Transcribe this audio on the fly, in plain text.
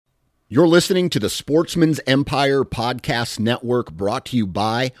You're listening to the Sportsman's Empire Podcast Network, brought to you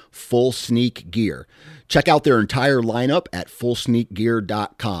by Full Sneak Gear. Check out their entire lineup at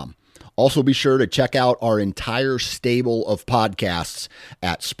fullsneakgear.com. Also be sure to check out our entire stable of podcasts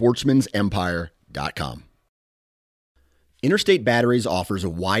at sportsmansempire.com. Interstate Batteries offers a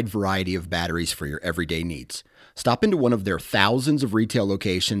wide variety of batteries for your everyday needs. Stop into one of their thousands of retail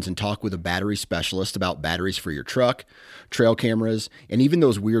locations and talk with a battery specialist about batteries for your truck, trail cameras, and even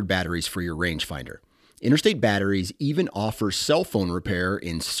those weird batteries for your rangefinder. Interstate Batteries even offers cell phone repair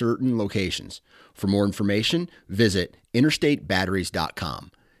in certain locations. For more information, visit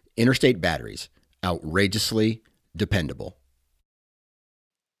interstatebatteries.com. Interstate Batteries, outrageously dependable.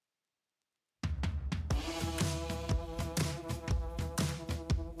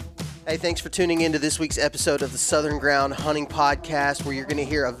 Hey, thanks for tuning into this week's episode of the Southern Ground Hunting Podcast, where you're going to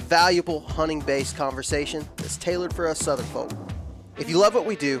hear a valuable hunting-based conversation that's tailored for us Southern folk. If you love what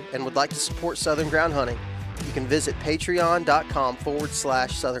we do and would like to support Southern Ground Hunting, you can visit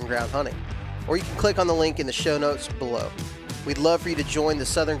patreon.com/Southern Ground Hunting, or you can click on the link in the show notes below. We'd love for you to join the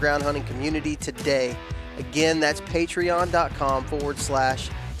Southern Ground Hunting community today. Again, that's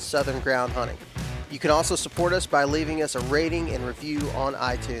patreon.com/Southern Ground Hunting. You can also support us by leaving us a rating and review on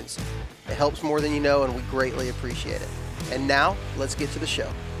iTunes. It helps more than you know, and we greatly appreciate it. And now, let's get to the show.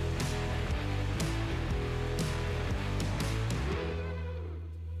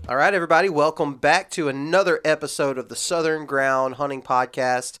 All right, everybody, welcome back to another episode of the Southern Ground Hunting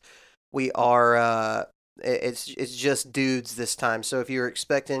Podcast. We are, it's just dudes this time, so if you're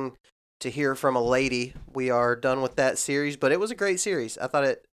expecting to hear from a lady, we are done with that series, but it was a great series. I thought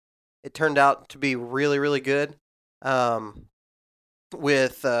it turned out to be really, really good.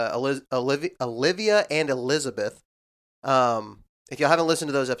 With Olivia and Elizabeth. If y'all haven't listened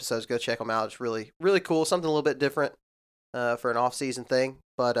to those episodes, go check them out. It's really, really cool. Something a little bit different for an off-season thing.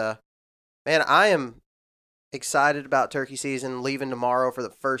 But, man, I am excited about turkey season, leaving tomorrow for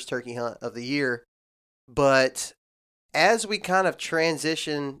the first turkey hunt of the year. But as we kind of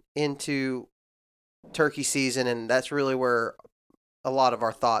transition into turkey season, and that's really where a lot of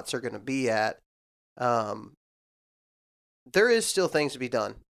our thoughts are going to be at, there is still things to be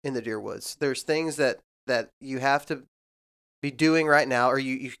done in the deer woods. There's things that you have to be doing right now, or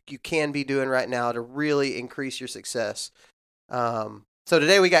you can be doing right now to really increase your success. So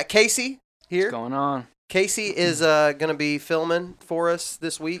today we got Casey here. What's going on? Casey is going to be filming for us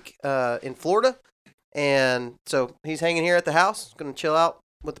this week in Florida, and so he's hanging here at the house, going to chill out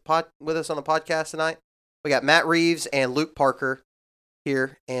with us on the podcast tonight. We got Matt Reeves and Luke Parker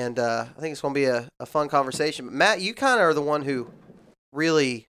here, and I think it's going to be a fun conversation. But Matt, you kind of are the one who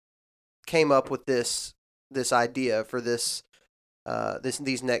really came up with this idea for these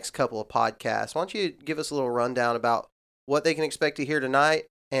next couple of podcasts. Why don't you give us a little rundown about what they can expect to hear tonight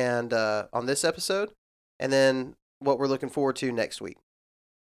and on this episode, and then what we're looking forward to next week?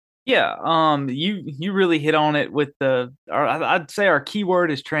 Yeah, you really hit on it with I'd say our keyword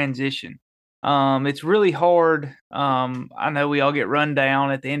is transition. It's really hard. I know we all get run down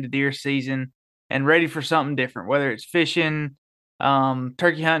at the end of deer season and ready for something different, whether it's fishing,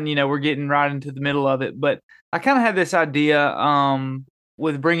 turkey hunting, we're getting right into the middle of it. But I kind of had this idea,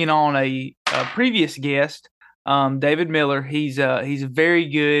 with bringing on a previous guest, David Miller. He's a very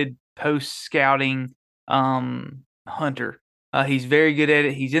good post scouting, hunter. He's very good at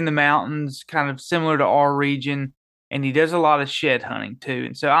it. He's in the mountains, kind of similar to our region, and he does a lot of shed hunting too.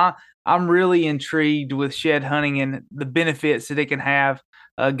 And so I'm really intrigued with shed hunting and the benefits that it can have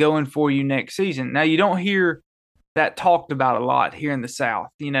going for you next season. Now, you don't hear that talked about a lot here in the South.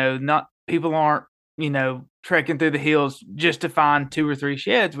 Not people aren't, trekking through the hills just to find 2 or 3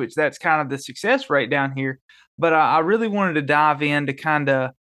 sheds, which that's kind of the success rate down here. But I really wanted to dive into kind of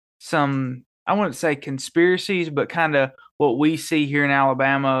some, I wouldn't say conspiracies, but kind of what we see here in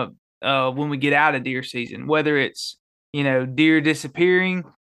Alabama when we get out of deer season, whether it's, deer disappearing,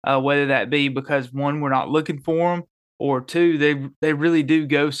 whether that be because, one, we're not looking for them, or two, they really do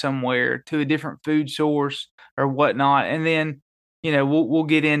go somewhere to a different food source or whatnot. And then, we'll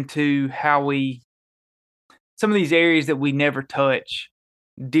get into how some of these areas that we never touch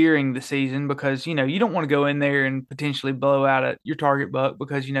during the season, because, you don't want to go in there and potentially blow out your target buck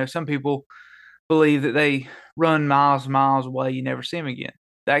because, some people believe that they run miles and miles away, you never see them again.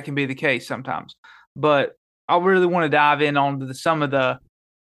 That can be the case sometimes. But I really want to dive in on some of the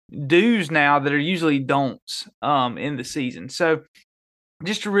do's now that are usually don'ts in the season. So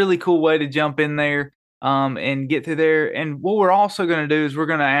just a really cool way to jump in there and get through there. And what we're also going to do is we're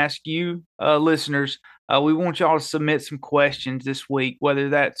going to ask you listeners, we want y'all to submit some questions this week, whether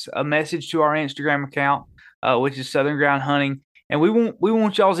that's a message to our Instagram account, which is Southern Ground Hunting. and we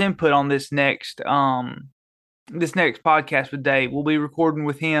want y'all's input on this next podcast with Dave. We'll be recording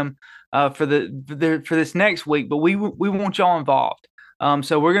with him for this next week, but we want y'all involved.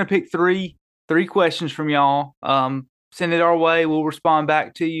 So we're gonna pick three questions from y'all. Send it our way. We'll respond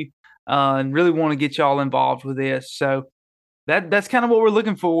back to you, and really want to get y'all involved with this. So that's kind of what we're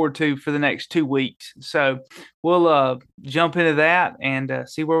looking forward to for the next 2 weeks. So we'll jump into that and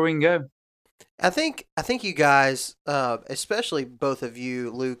see where we can go. I think you guys, especially both of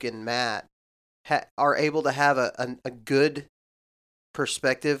you, Luke and Matt, are able to have a good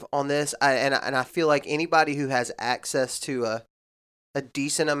perspective on this. I feel like anybody who has access to a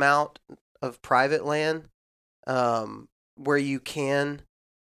decent amount of private land, where you can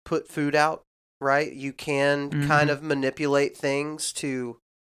put food out, right? You can kind of manipulate things to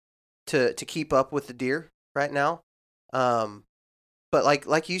keep up with the deer right now. But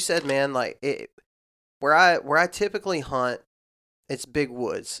like you said, man, like where I typically hunt, it's big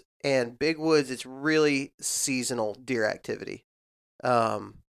woods, and big woods, it's really seasonal deer activity.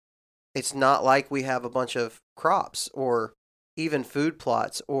 It's not like we have a bunch of crops or even food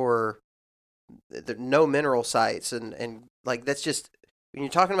plots or no mineral sites, and like that's just, when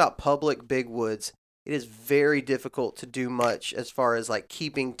you're talking about public big woods, it is very difficult to do much as far as like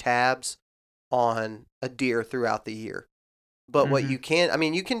keeping tabs on a deer throughout the year. But what you can, I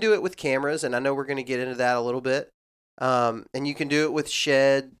mean, you can do it with cameras, and I know we're going to get into that a little bit. And you can do it with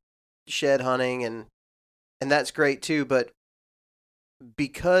shed hunting, and that's great too. But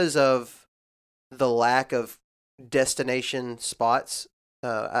because of the lack of destination spots,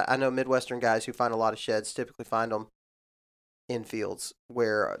 I know Midwestern guys who find a lot of sheds typically find them in fields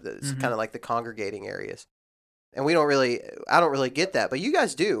where it's kind of like the congregating areas. And I don't really get that, but you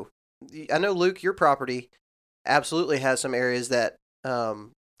guys do. I know, Luke, your property absolutely has some areas that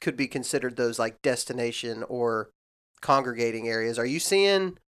could be considered those like destination or congregating areas. Are you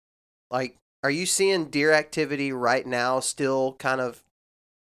seeing deer activity right now still kind of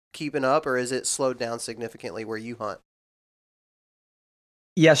keeping up, or is it slowed down significantly where you hunt?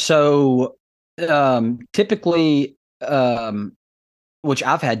 Yeah, so typically, which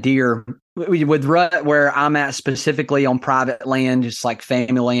I've had deer with rut where I'm at specifically on private land, just like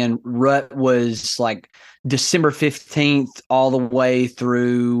family land. Rut was like December 15th all the way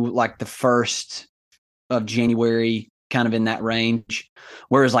through like the 1st of January, kind of in that range,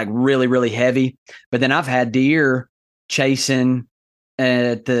 where it's like really, really heavy. But then I've had deer chasing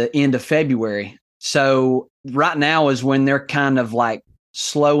at the end of February. So right now is when they're kind of like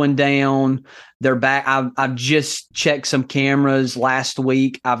slowing down. They're back. I've just checked some cameras last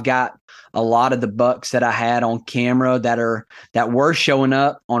week. I've got a lot of the bucks that I had on camera that were showing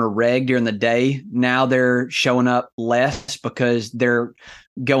up on a reg during the day. Now they're showing up less because they're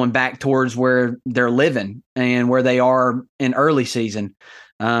going back towards where they're living and where they are in early season.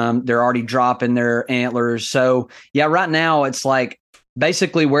 They're already dropping their antlers. So yeah, right now it's like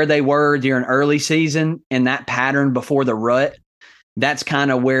basically where they were during early season and that pattern before the rut. That's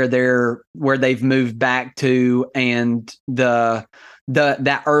kind of where they've moved back to, and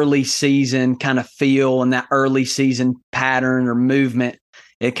that early season kind of feel and that early season pattern or movement,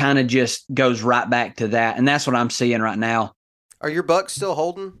 it kind of just goes right back to that. And that's what I'm seeing right now. Are your bucks still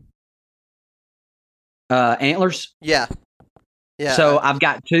holding? Antlers? Yeah. Yeah. So I've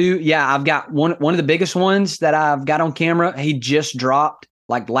got two. Yeah, I've got one of the biggest ones that I've got on camera. He just dropped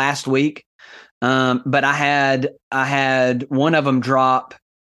like last week. But I had one of them drop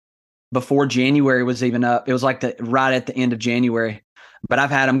before January was even up. It was like right at the end of January, but I've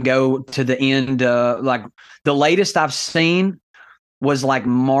had them go to the end. Like the latest I've seen was like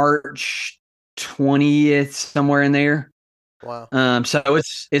March 20th, somewhere in there. Wow. So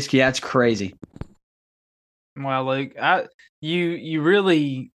it's crazy. Well, Luke, you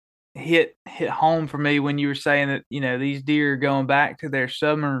really hit home for me when you were saying that, these deer are going back to their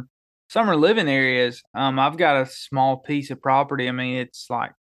summer living areas. I've got a small piece of property. I mean, it's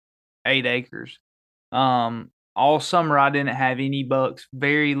like 8 acres. All summer I didn't have any bucks,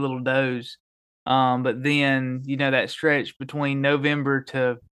 very little does. But then, that stretch between November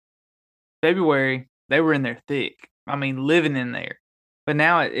to February, they were in there thick. I mean, living in there. But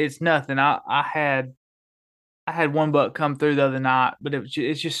now it's nothing. I had one buck come through the other night, but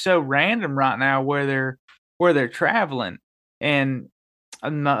it's just so random right now where they're traveling. And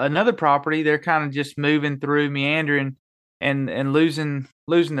another property, they're kind of just moving through, meandering, and losing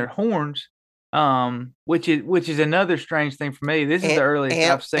their horns, which is another strange thing for me. This is the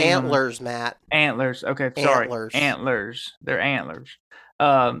earliest I've seen antlers, them. Matt. Antlers. Okay, sorry. Antlers. They're antlers.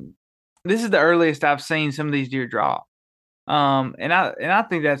 This is the earliest I've seen some of these deer drop. And I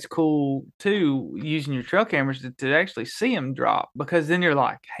think that's cool too, using your trail cameras to actually see them drop, because then you're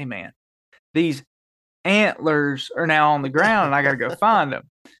like, hey man, these antlers are now on the ground and I got to go find them.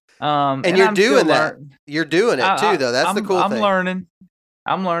 And you're I'm doing still that. You're doing it too, though. That's the cool I'm thing. learning.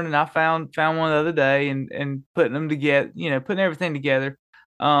 I'm learning. I found one the other day and putting them together, putting everything together.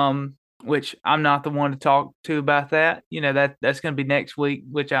 Which I'm not the one to talk to about that. That's going to be next week,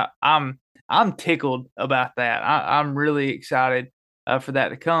 which I'm tickled about that. I'm really excited for that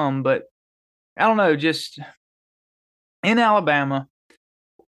to come. But I don't know, just in Alabama,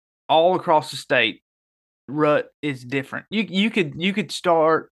 all across the state, rut is different. You could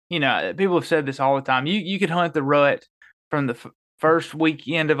start. People have said this all the time. You could hunt the rut from the first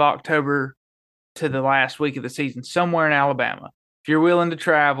weekend of October to the last week of the season somewhere in Alabama. If you're willing to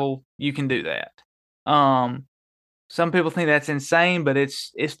travel, you can do that. Some people think that's insane, but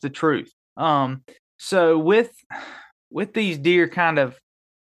it's the truth. So with these deer kind of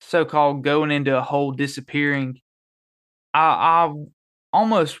so-called going into a hole disappearing, I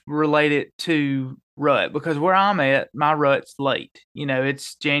almost relate it to rut, because where I'm at, my rut's late.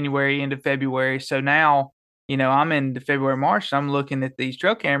 It's January into February. So now, I'm into February, March, and I'm looking at these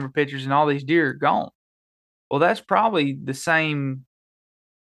trail camera pictures and all these deer are gone. Well, that's probably the same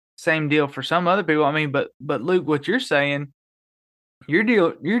deal for some other people. I mean, but Luke, what you're saying, your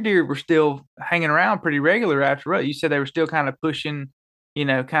deer were still hanging around pretty regular after rut. You said they were still kind of pushing,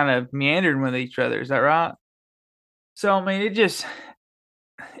 kind of meandering with each other. Is that right? So I mean,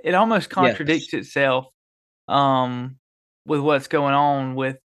 it almost contradicts itself with what's going on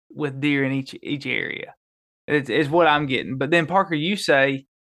with deer in each area. It's what I'm getting. But then Parker, you say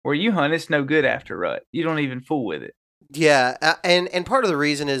where you hunt, it's no good after rut. You don't even fool with it. Yeah, and part of the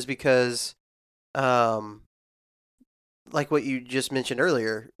reason is because, like what you just mentioned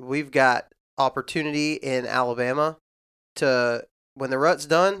earlier, we've got opportunity in Alabama to, when the rut's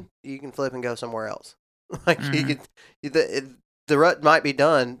done, you can flip and go somewhere else. Like you could, the rut might be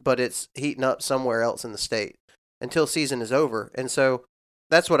done, but it's heating up somewhere else in the state until season is over, and so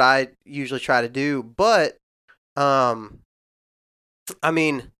that's what I usually try to do. But, I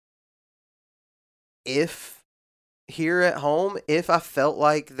mean, if here at home, if I felt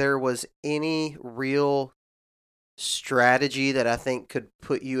like there was any real strategy that I think could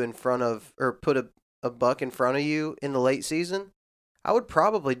put you in front of, or put a buck in front of you in the late season, I would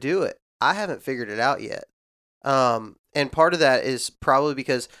probably do it. I haven't figured it out yet. And part of that is probably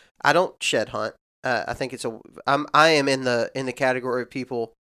because I don't shed hunt. I think I am in the category of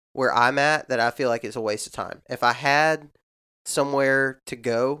people where I'm at that I feel like it's a waste of time. If I had somewhere to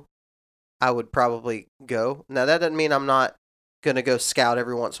go, I would probably go. Now that doesn't mean I'm not gonna go scout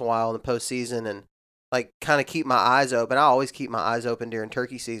every once in a while in the postseason and like kind of keep my eyes open. I always keep my eyes open during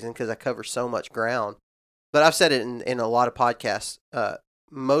turkey season because I cover so much ground. But I've said it in a lot of podcasts.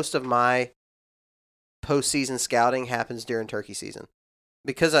 Most of my postseason scouting happens during turkey season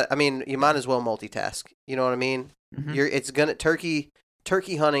because I mean you might as well multitask. You know what I mean? Mm-hmm. It's gonna turkey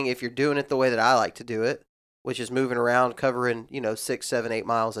hunting if you're doing it the way that I like to do it, which is moving around, covering 6, 7, 8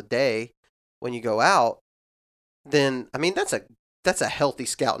 miles a day when you go out. Then I mean that's a healthy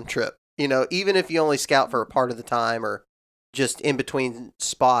scouting trip. Even if you only scout for a part of the time or just in between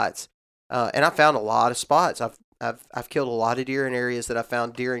spots. And I found a lot of spots. I've killed a lot of deer in areas that I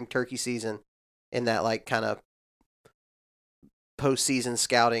found during turkey season in that like kind of postseason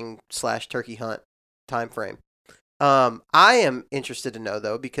scouting / turkey hunt time frame. I am interested to know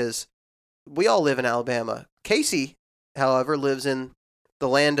though, because we all live in Alabama. Casey, however, lives in the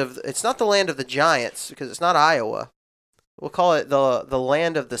land of, it's not the land of the giants because it's not Iowa. We'll call it the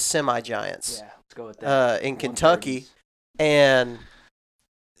land of the semi-giants. Yeah, let's go with that. In Kentucky. And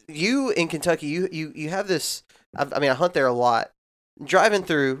you in Kentucky, you have this, I mean, I hunt there a lot. Driving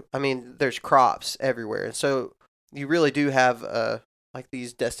through, I mean, there's crops everywhere. And so you really do have like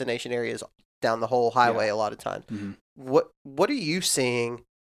these destination areas down the whole highway a lot of times. Mm-hmm. What are you seeing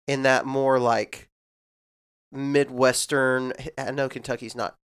in that more like Midwestern? I know Kentucky's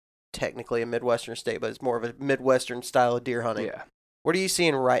not technically a Midwestern state, but it's more of a Midwestern style of deer hunting. Yeah. What are you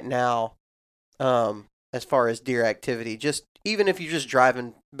seeing right now as far as deer activity? Just even if you're just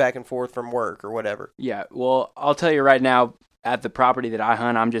driving back and forth from work or whatever. Yeah, well, I'll tell you right now, at the property that I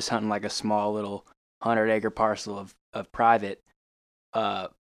hunt, I'm just hunting like a small little 100-acre parcel of private.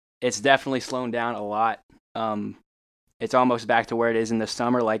 It's definitely slowing down a lot. It's almost back to where it is in the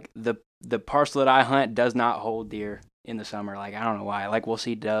summer. Like the parcel that I hunt does not hold deer in the summer. Like, I don't know why. Like, we'll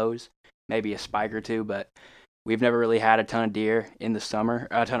see does, maybe a spike or two, but we've never really had a ton of deer in the summer,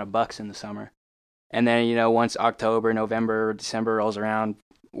 a ton of bucks in the summer. And then, once October, November, December rolls around,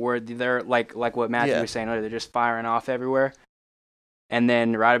 where they're like what Matthew Yeah. was saying earlier, they're just firing off everywhere. And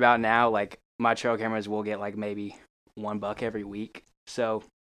then right about now, like my trail cameras will get like maybe $1 every week. So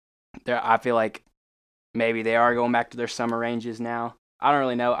I feel like maybe they are going back to their summer ranges now. I don't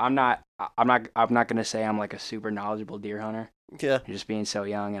really know. I'm not gonna say I'm like a super knowledgeable deer hunter. Yeah. Just being so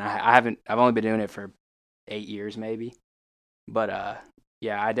young, and I've only been doing it for 8 years maybe. But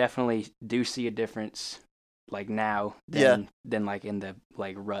yeah, I definitely do see a difference like now than like in the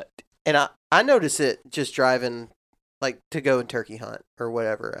like rut. And I notice it just driving, like to go and turkey hunt or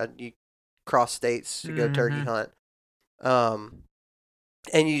whatever. You cross states to go turkey hunt.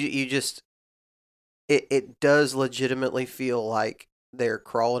 And you just it does legitimately feel like they're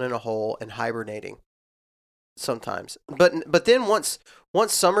crawling in a hole and hibernating sometimes. But then once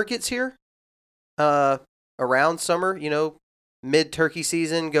summer gets here, around summer, mid turkey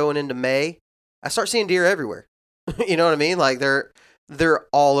season going into May, I start seeing deer everywhere. You know what I mean? Like they're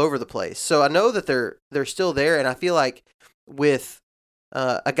all over the place. So I know that they're still there, and I feel like with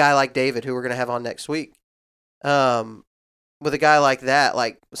a guy like David, who we're gonna have on next week, with a guy like that,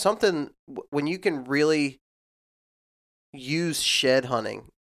 like something when you can really use shed hunting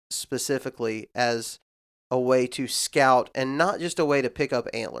specifically as a way to scout and not just a way to pick up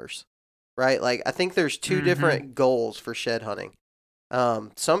antlers, right? Like I think there's two different goals for shed hunting.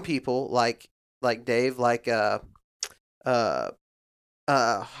 Some people like Dave, like oh my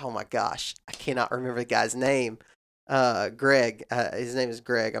gosh, I cannot remember the guy's name. Greg, his name is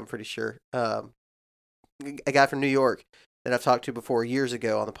Greg, I'm pretty sure. A guy from New York that I've talked to before years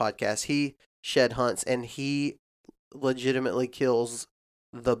ago on the podcast. He shed hunts and he legitimately kills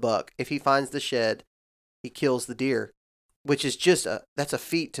the buck. If he finds the shed, he kills the deer, which is just that's a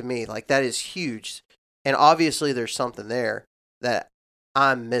feat to me. Like that is huge. And obviously there's something there that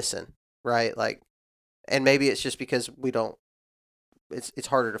I'm missing, right? Like, and maybe it's just because it's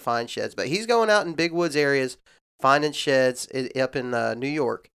harder to find sheds, but he's going out in big woods areas, finding sheds up in New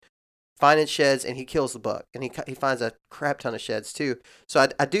York, finding sheds, and he kills the buck, and he finds a crap ton of sheds too. So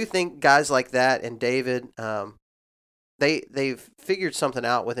I do think guys like that and David, they've figured something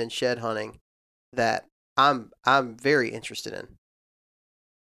out within shed hunting that I'm very interested in.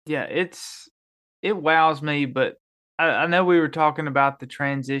 Yeah, it wows me, but I know we were talking about the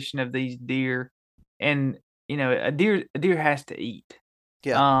transition of these deer, and a deer has to eat.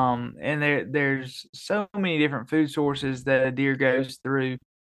 Yeah. And there's so many different food sources that a deer goes through,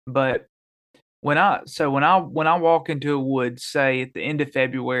 but when I walk into a woods, say at the end of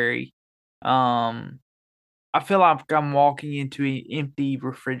February, I feel like I'm walking into an empty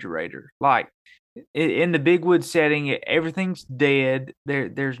refrigerator. Like in the big wood setting, everything's dead.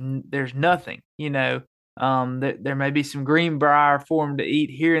 There's nothing. There may be some greenbrier for them to eat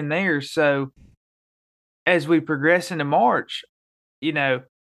here and there. So as we progress into March, my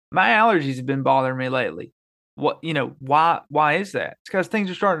allergies have been bothering me lately. Why is that? It's because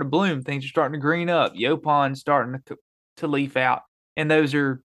things are starting to bloom. Things are starting to green up. Yaupons starting to leaf out. And those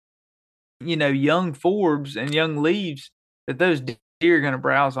are, young forbs and young leaves that those deer are going to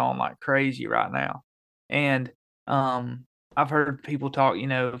browse on like crazy right now. And I've heard people talk,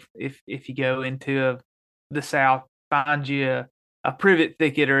 if you go into the South, find you a privet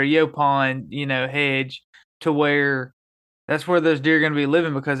thicket or a yaupon, hedge, to where that's where those deer are going to be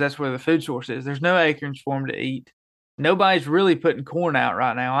living, because that's where the food source is. There's no acorns for them to eat. Nobody's really putting corn out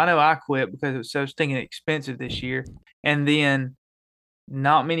right now. I know I quit because it was so stinking expensive this year. And then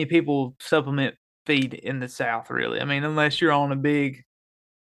not many people supplement feed in the South, really. I mean, unless you're on a big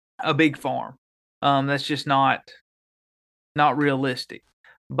farm. That's just not realistic.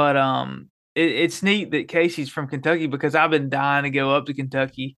 But it's neat that Casey's from Kentucky, because I've been dying to go up to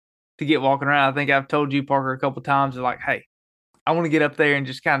Kentucky to get walking around. I think I've told you, Parker, a couple times, like, hey, I want to get up there and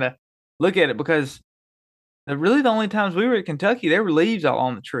just kind of look at it, because the only times we were at Kentucky, there were leaves all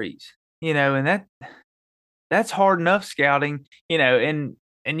on the trees, and that's hard enough scouting, and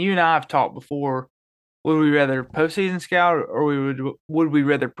you and I have talked before. Would we rather postseason scout, or would we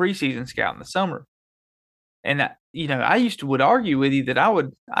rather preseason scout in the summer? And I would argue with you that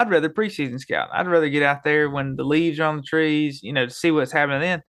I'd rather preseason scout. I'd rather get out there when the leaves are on the trees, to see what's happening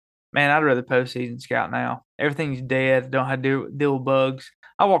then. Man, I'd rather postseason scout now. Everything's dead. Don't have to deal with bugs.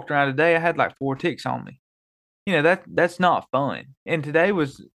 I walked around today. I had like 4 ticks on me. That's not fun. And today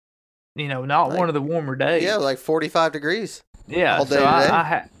was, not like, one of the warmer days. Yeah, like 45 degrees. Yeah. All day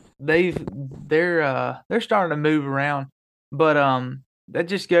So today. they're starting to move around, but that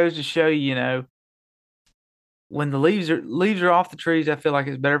just goes to show you, when the leaves are off the trees, I feel like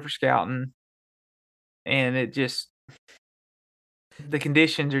it's better for scouting, and the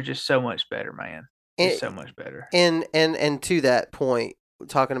conditions are just so much better, man. Just so much better. And to that point,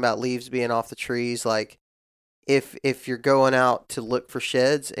 talking about leaves being off the trees, like if you're going out to look for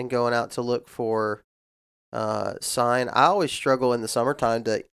sheds and going out to look for sign, I always struggle in the summertime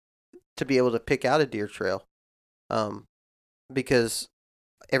to be able to pick out a deer trail, because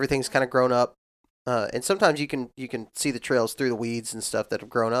everything's kind of grown up, and sometimes you can see the trails through the weeds and stuff that have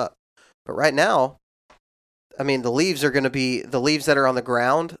grown up. But right now, I mean, the leaves are going to be the leaves that are on the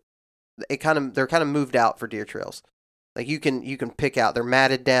ground. They're kind of moved out for deer trails. Like you can pick out, they're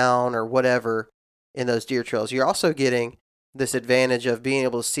matted down or whatever in those deer trails. You're also getting this advantage of being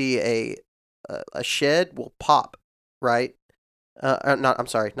able to see a shed will pop, right? Not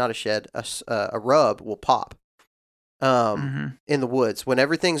a shed. A rub will pop. In the woods when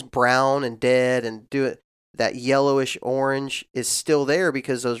everything's brown and dead and that yellowish orange is still there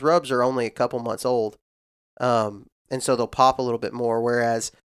because those rubs are only a couple months old, and so they'll pop a little bit more.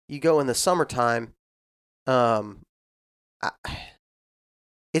 Whereas you go in the summertime,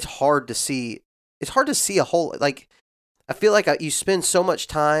 it's hard to see. It's hard to see a whole, like, I feel like you spend so much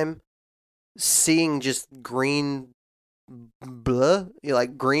time seeing just green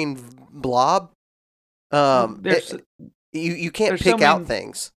green blob. You can't pick out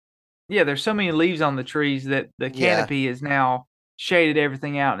things. Yeah, there's so many leaves on the trees that the canopy is now shaded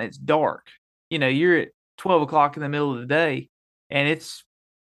everything out, and it's dark. You're at 12 o'clock in the middle of the day, and it's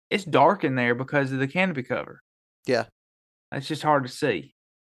dark in there because of the canopy cover. Yeah, it's just hard to see.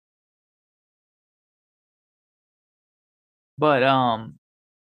 But I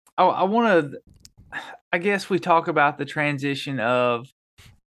want to. I guess we talk about the transition of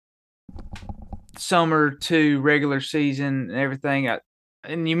summer to regular season and everything.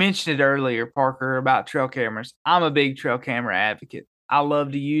 And you mentioned it earlier, Parker, about trail cameras. I'm a big trail camera advocate. I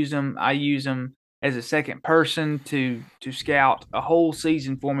love to use them. I use them as a second person to scout a whole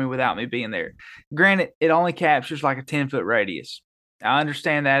season for me without me being there. Granted, it only captures like a 10-foot radius. I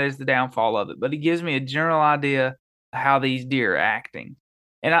understand that is the downfall of it, but it gives me a general idea of how these deer are acting.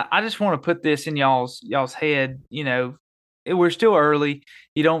 And I just want to put this in y'all's head. We're still early.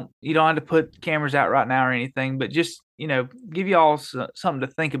 You don't have to put cameras out right now or anything, but just give y'all something to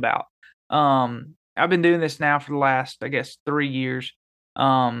think about. I've been doing this now for the last, I guess, 3 years,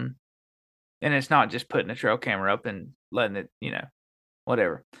 and it's not just putting a trail camera up and letting it,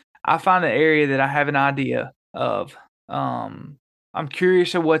 whatever. I find an area that I have an idea of. I'm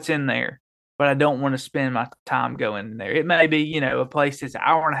curious of what's in there, but I don't want to spend my time going in there. It may be, a place that's an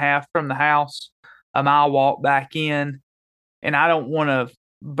hour and a half from the house, a mile walk back in, and I don't want to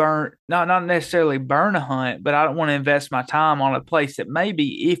not necessarily burn a hunt, but I don't want to invest my time on a place that may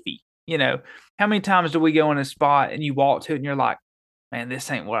be iffy. How many times do we go in a spot and you walk to it and you're like, man,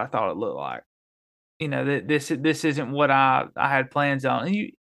 this ain't what I thought it looked like. This isn't what I had plans on.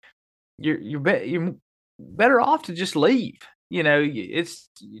 And you're better off to just leave. You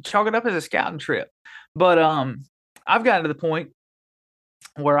chalk it up as a scouting trip. But I've gotten to the point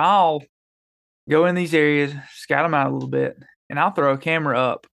where I'll go in these areas, scout them out a little bit, and I'll throw a camera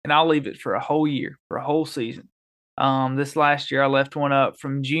up and I'll leave it for a whole year, for a whole season. This last year I left one up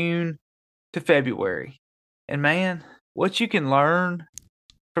from June to February. And man, what you can learn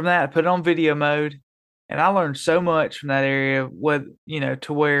from that, put it on video mode. And I learned so much from that area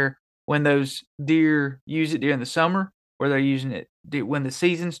to where when those deer use it during the summer, where they're using it when the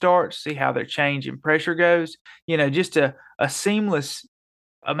season starts, see how their change in pressure goes, just a seamless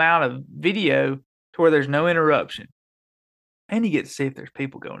amount of video to where there's no interruption. And you get to see if there's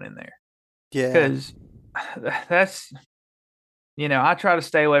people going in there. Yeah. Because that's, I try to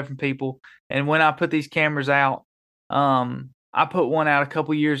stay away from people. And when I put these cameras out, I put one out a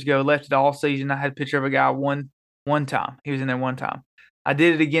couple years ago, left it all season. I had a picture of a guy one time. He was in there one time. I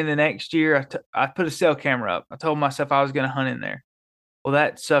did it again the next year. I put a cell camera up. I told myself I was going to hunt in there. Well,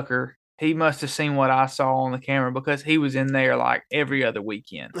 that sucker, he must have seen what I saw on the camera because he was in there like every other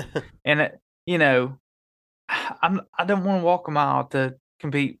weekend. And, I don't want to walk a mile to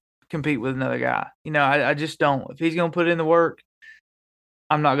compete with another guy. I just don't. If he's going to put in the work,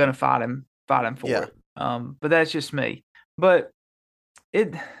 I'm not going to fight him for it. But that's just me. But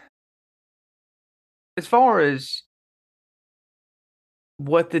as far as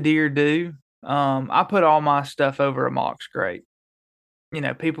what the deer do, I put all my stuff over a mock scrape.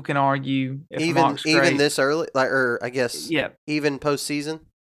 People can argue if even this early, or I guess even postseason.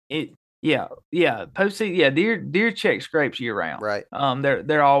 Postseason. Yeah, deer check scrapes year round. Right.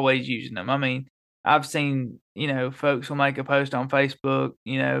 They're always using them. I mean, I've seen folks will make a post on Facebook,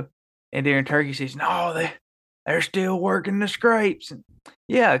 and during turkey season, they're still working the scrapes.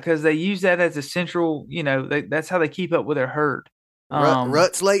 Yeah, because they use that as a central. That's how they keep up with their herd.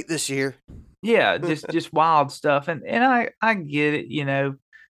 Rut's late this year. Yeah, just wild stuff, and I get it.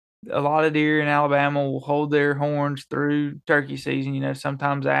 A lot of deer in Alabama will hold their horns through turkey season.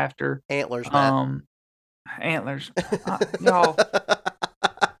 Sometimes after. Antlers, Matt. Antlers, y'all.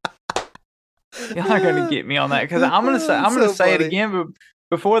 Y'all are gonna get me on that because I'm gonna say it again, but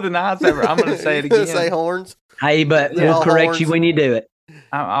before the night's over, I'm gonna say it again. Say horns. Hey, but Yeah. we'll correct Horns. you when you do it.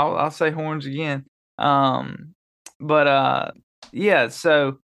 I'll say horns again. Yeah.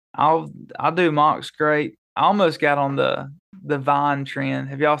 So I'll do mock scrape. I almost got on the vine trend.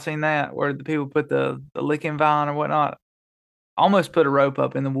 Have y'all seen that where the people put the licking vine or whatnot? Almost put a rope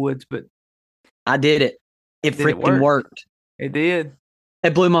up in the woods, but I did it. It Did it freaking work? worked. it did.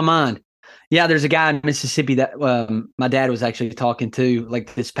 It blew my mind. Yeah, there's a guy in Mississippi that my dad was actually talking to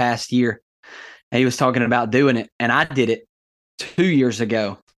like this past year. And he was talking about doing it, and I did it 2 years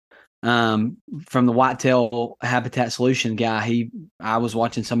ago. From the Whitetail Habitat Solution guy, I was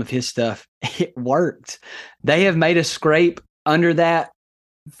watching some of his stuff. It worked. They have made a scrape under that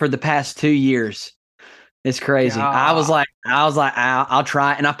for the past 2 years. It's crazy. Yeah. I was like, I'll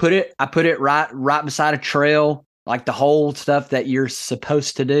try it. And I put it right beside a trail, like the whole stuff that you're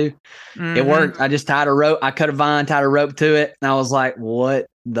supposed to do. It Mhm. worked. I just tied a rope. I cut a vine, tied a rope to it. And I was like, what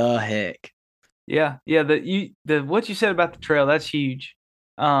the heck? Yeah. What you said about the trail, that's huge.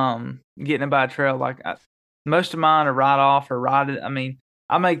 Getting it by a trail, most of mine are right off or right. I mean,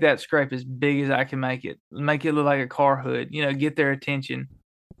 I make that scrape as big as I can make it look like a car hood. Get their attention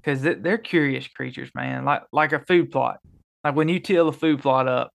because they're curious creatures, man. Like a food plot. Like when you till a food plot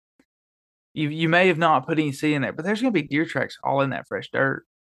up, you may have not put any seed in there, but there's gonna be deer tracks all in that fresh dirt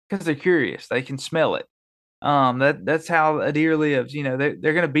because they're curious. They can smell it. That's how a deer lives. They're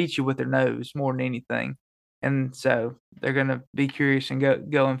gonna beat you with their nose more than anything, and so they're gonna be curious and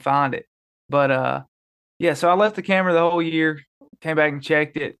go and find it. But yeah. So I left the camera the whole year, came back and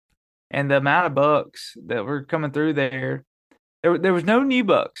checked it, and the amount of bucks that were coming through there was no new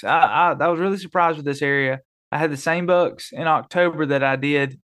bucks. I was really surprised with this area. I had the same bucks in October that I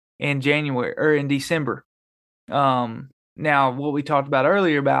did in January or in December. Now what we talked about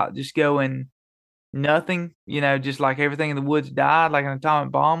earlier about just going nothing, just like everything in the woods died, like an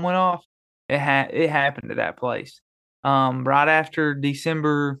atomic bomb went off. It happened at that place. Right after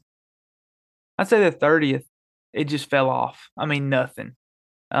December, I'd say the 30th, it just fell off. I mean, nothing.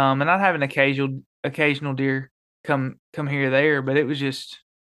 And I'd have an occasional deer come here or there, but it was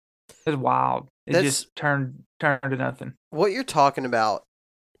wild. It just turned to nothing. What you're talking about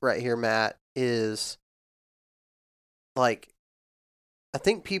right here, Matt, is like I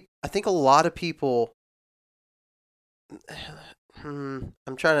think a lot of people. I'm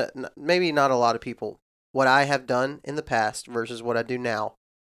trying to maybe not a lot of people. What I have done in the past versus what I do now,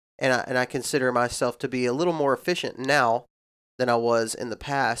 and I consider myself to be a little more efficient now than I was in the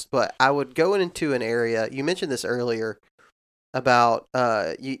past. But I would go into an area. You mentioned this earlier about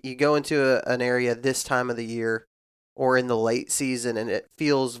you go into an area this time of the year or in the late season and it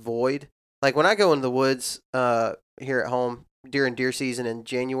feels void. Like when I go in the woods here at home during deer season in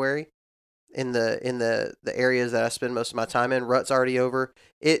January, in the areas that I spend most of my time in, rut's already over.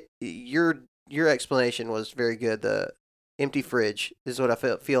 Your explanation was very good. The empty fridge is what I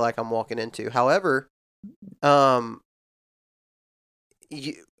feel like I'm walking into. However,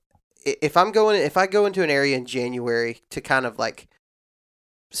 if I go into an area in January to kind of like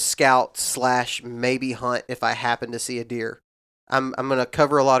scout / maybe hunt if I happen to see a deer, I'm gonna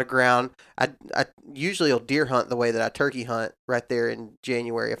cover a lot of ground. I usually will deer hunt the way that I turkey hunt right there in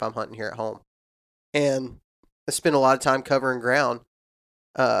January if I'm hunting here at home, and I spend a lot of time covering ground.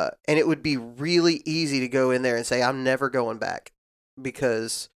 And it would be really easy to go in there and say I'm never going back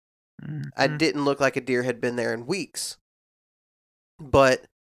because I didn't look like a deer had been there in weeks. But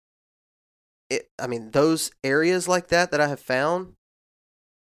those areas like that I have found,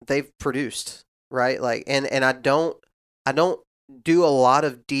 they've produced, right? Like, and I don't do a lot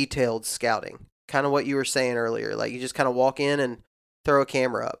of detailed scouting. Kind of what you were saying earlier. Like you just kind of walk in and throw a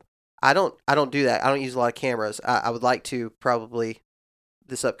camera up. I don't do that. I don't use a lot of cameras. I would like to probably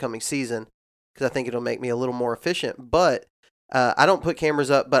this upcoming season because I think it'll make me a little more efficient. But I don't put cameras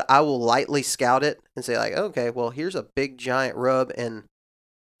up, but I will lightly scout it and say like, okay, well here's a big giant rub and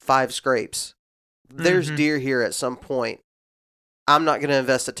 5 scrapes. There's deer here at some point. I'm not going to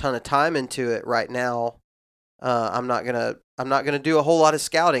invest a ton of time into it right now. I'm not gonna do a whole lot of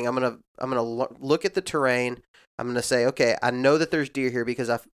scouting. I'm gonna look at the terrain. I'm gonna say, okay, I know that there's deer here because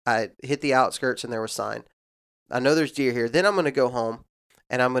I hit the outskirts and there was sign. I know there's deer here. Then I'm gonna go home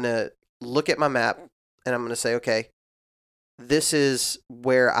and I'm gonna look at my map and I'm gonna say, okay, this is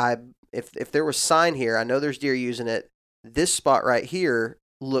where if there was sign here, I know there's deer using it. This spot right here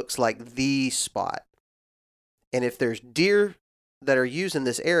looks like the spot. And if there's deer that are using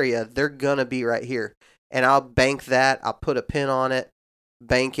this area, they're going to be right here. And I'll bank that. I'll put a pin on it,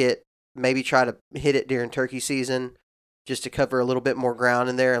 bank it, maybe try to hit it during turkey season just to cover a little bit more ground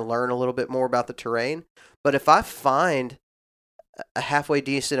in there and learn a little bit more about the terrain. But if I find a halfway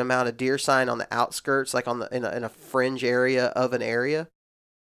decent amount of deer sign on the outskirts, like in a fringe area of an area,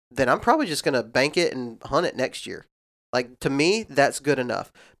 then I'm probably just going to bank it and hunt it next year. Like, to me, that's good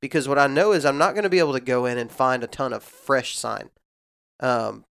enough. Because what I know is I'm not going to be able to go in and find a ton of fresh sign.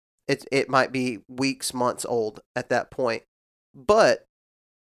 It might be weeks, months old at that point. But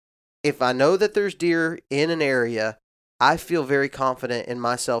if I know that there's deer in an area, I feel very confident in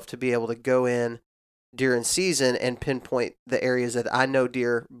myself to be able to go in during season and pinpoint the areas that I know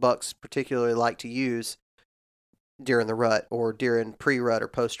deer, bucks particularly like to use during the rut or during pre-rut or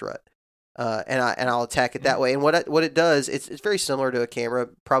post-rut. And I'll attack it that way. And what it does, it's very similar to a camera,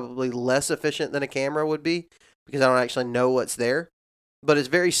 probably less efficient than a camera would be because I don't actually know what's there. But it's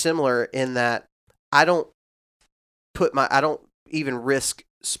very similar in that I don't even risk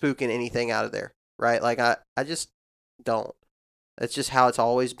spooking anything out of there, right? Like I just don't. That's just how it's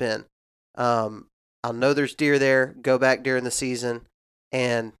always been. I'll know there's deer there, go back during the season,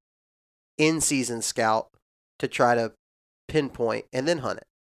 and in-season scout to try to pinpoint and then hunt it.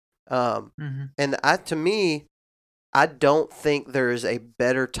 And to me, I don't think there is a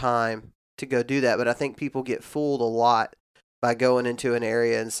better time to go do that, but I think people get fooled a lot by going into an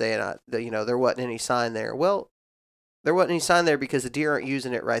area and saying, there wasn't any sign there. Well, there wasn't any sign there because the deer aren't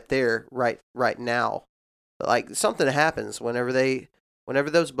using it right there, right now. But like something happens whenever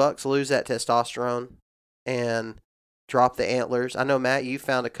those bucks lose that testosterone and drop the antlers. I know, Matt, you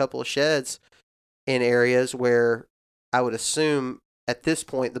found a couple of sheds in areas where I would assume at this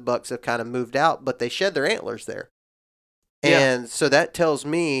point the bucks have kind of moved out, but they shed their antlers there. Yeah. And so that tells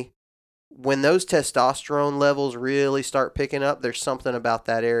me when those testosterone levels really start picking up, there's something about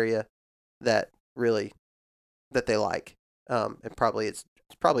that area that they like. And it's probably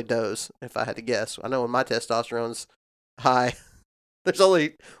does, if I had to guess. I know when my testosterone's high, there's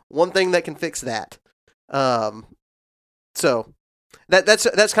only one thing that can fix that. So that's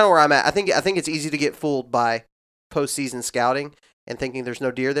kind of where I'm at. I think it's easy to get fooled by postseason scouting and thinking there's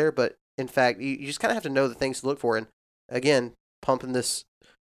no deer there, but in fact, you just kind of have to know the things to look for. And again, pumping this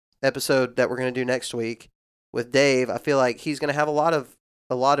episode that we're going to do next week with Dave, I feel like he's going to have a lot of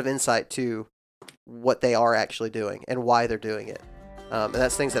insight to what they are actually doing and why they're doing it. And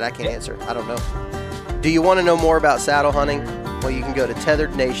that's things that I can't answer. I don't know. Do you want to know more about saddle hunting? Well, you can go to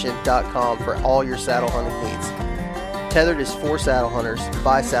tetherednation.com for all your saddle hunting needs. Tethered is for saddle hunters,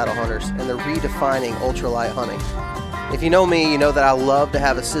 by saddle hunters, and they're redefining ultralight hunting. If you know me, you know that I love to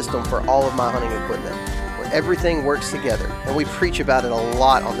have a system for all of my hunting equipment, where everything works together, and we preach about it a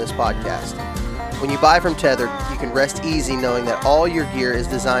lot on this podcast. When you buy from Tethered, you can rest easy knowing that all your gear is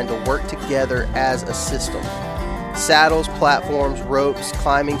designed to work together as a system. Saddles, platforms, ropes,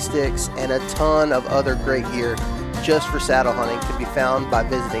 climbing sticks, and a ton of other great gear just for saddle hunting can be found by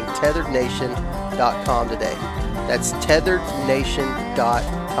visiting tetherednation.com today. That's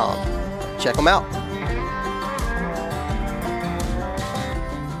tetherednation.com. Check them out.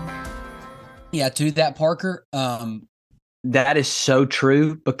 Yeah, to that, Parker, that is so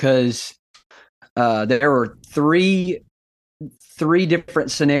true because there were three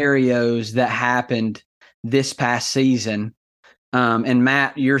different scenarios that happened this past season. And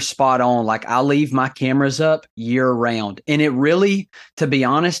Matt, you're spot on. Like, I leave my cameras up year round. And it really, to be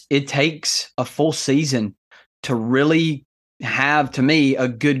honest, it takes a full season to really have, to me, a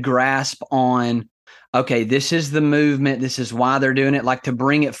good grasp on, okay, this is the movement. This is why they're doing it. Like, to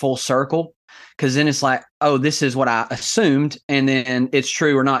bring it full circle. Because then it's like, oh, this is what I assumed. And then it's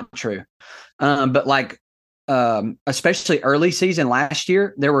true or not true. But like, especially early season last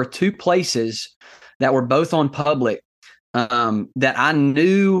year, there were two places that were both on public that I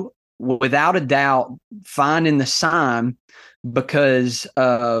knew without a doubt finding the sign because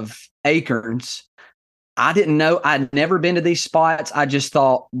of acorns. I didn't know. I'd never been to these spots. I just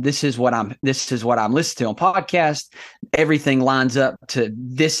thought this is what I'm listening to on podcast. Everything lines up to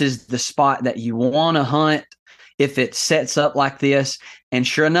this is the spot that you want to hunt if it sets up like this. And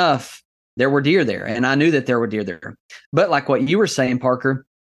sure enough, there were deer there, and I knew that there were deer there. But like what you were saying, Parker,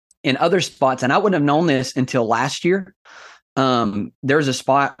 in other spots, and I wouldn't have known this until last year. There's a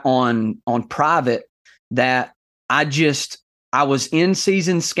spot on private that I was in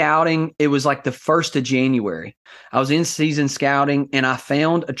season scouting. It was like the 1st of January. I was in season scouting and I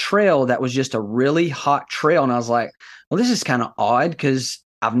found a trail that was just a really hot trail. And I was like, well, this is kind of odd because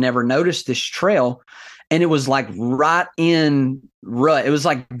I've never noticed this trail. and it was like right in rut. It was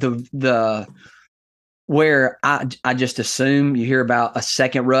like the where I just assume you hear about a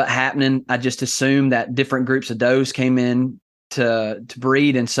second rut happening. I just assume that different groups of does came in to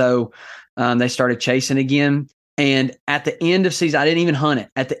breed, and so they started chasing again. And at the end of season, I didn't even hunt it.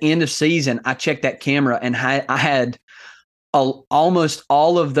 At the end of season, I checked that camera, and I had almost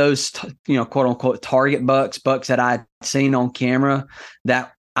all of those, quote unquote, target bucks that I'd seen on camera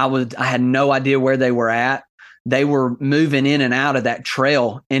that I had no idea where they were at. They were moving in and out of that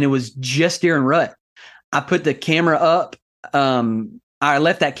trail, and it was just during rut. I put the camera up. I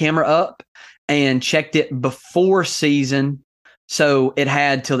left that camera up and checked it before season. So it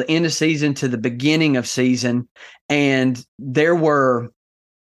had till the end of season to the beginning of season. And there were,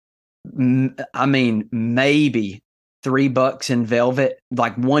 maybe 3 bucks in velvet,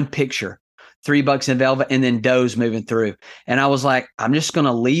 like one picture, 3 bucks in velvet, and then does moving through. And I was like, I'm just going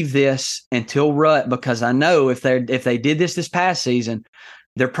to leave this until rut, because I know if they did this past season,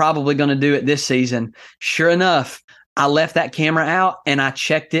 they're probably going to do it this season. Sure enough, I left that camera out and I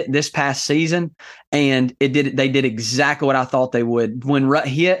checked it this past season, and they did exactly what I thought they would. When rut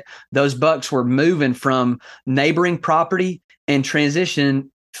hit, those bucks were moving from neighboring property and transition,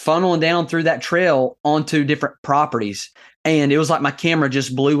 funneling down through that trail onto different properties. And it was like my camera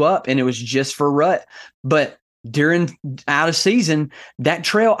just blew up, and it was just for rut. But during out of season, that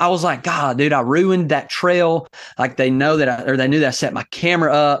trail, I was like, God, dude, I ruined that trail. Like they knew that I set my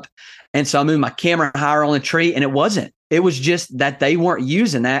camera up. And so I moved my camera higher on the tree, and it wasn't. It was just that they weren't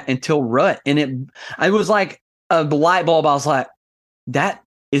using that until rut. And it was like a light bulb. I was like, that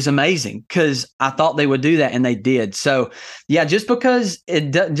is amazing, because I thought they would do that, and they did. So yeah, just because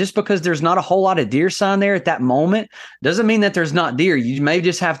there's not a whole lot of deer sign there at that moment doesn't mean that there's not deer. You may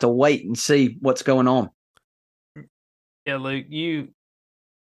just have to wait and see what's going on. Yeah, Luke,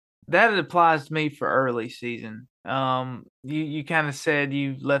 that applies to me for early season. You kind of said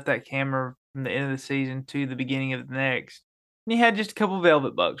you left that camera from the end of the season to the beginning of the next. And you had just a couple of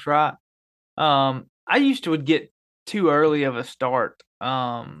velvet bucks, right? I used to would get too early of a start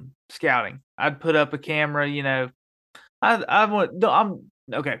scouting. I'd put up a camera, I'm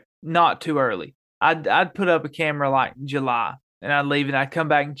okay, not too early. I'd put up a camera like July, and I'd leave it. I'd come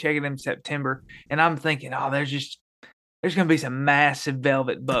back and check it in September, and I'm thinking, oh, there's going to be some massive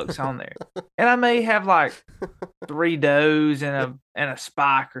velvet bucks on there. And I may have like 3 does and a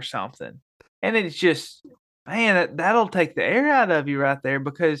spike or something. And it's just, man, that'll take the air out of you right there,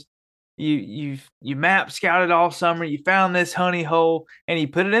 because you map scouted all summer, you found this honey hole, and you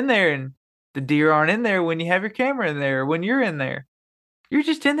put it in there, and the deer aren't in there when you have your camera in there, when you're in there. You're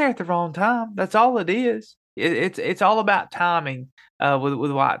just in there at the wrong time. That's all it is. It's all about timing with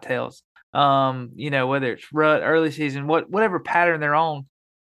whitetails. Whether it's rut, early season, whatever pattern they're on.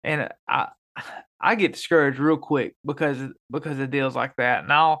 And I get discouraged real quick because of deals like that.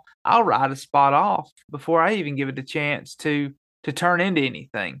 And I'll ride a spot off before I even give it a chance to turn into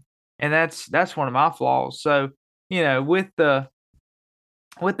anything. And that's one of my flaws. So, with the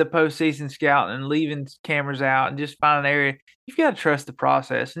postseason scouting and leaving cameras out and just finding an area, you've got to trust the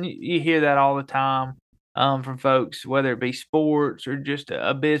process. And you hear that all the time from folks, whether it be sports or just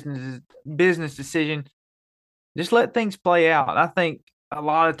a business decision. Just let things play out. I think a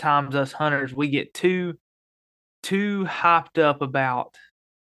lot of times us hunters, we get too hyped up about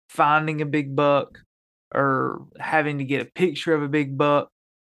finding a big buck or having to get a picture of a big buck.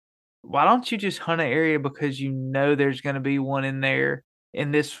 Why don't you just hunt an area because there's going to be one in there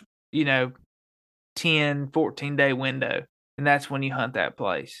in this 10, 14 day window, and that's when you hunt that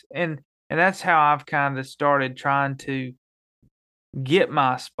place. And that's how I've kind of started trying to get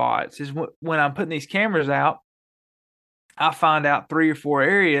my spots, is when I'm putting these cameras out, I find out 3 or 4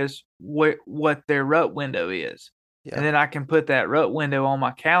 areas what their rut window is. Yeah. And then I can put that rut window on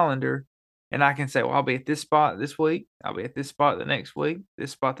my calendar, and I can say, well, I'll be at this spot this week, I'll be at this spot the next week,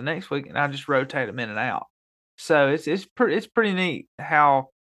 this spot the next week, and I just rotate them in and out. So it's pretty neat how,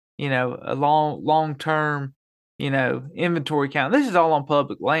 a long-term, inventory count. This is all on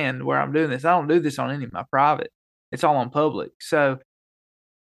public land where I'm doing this. I don't do this on any of my private. It's all on public. So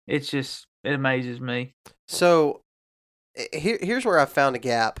it amazes me. So here's where I found a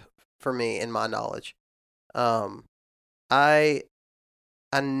gap for me in my knowledge. I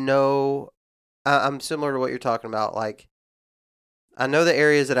know I'm similar to what you're talking about. Like, I know the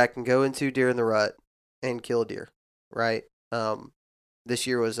areas that I can go into during the rut and kill deer, right? This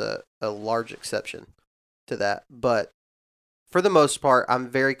year was a large exception to that. But for the most part, I'm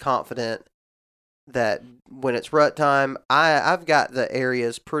very confident that when it's rut time, I've got the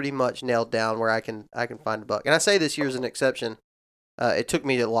areas pretty much nailed down where I can find a buck. And I say this year's an exception. It took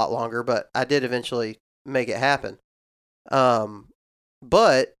me a lot longer, but I did eventually make it happen.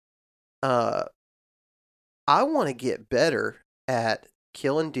 But I want to get better at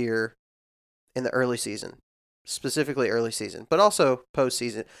killing deer in the early season, specifically early season, but also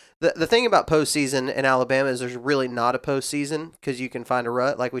postseason. The thing about postseason in Alabama is there's really not a postseason because you can find a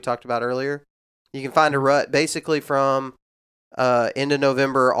rut, like we talked about earlier. You can find a rut basically from end of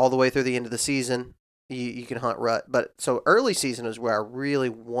November all the way through the end of the season. You can hunt rut, but so early season is where I really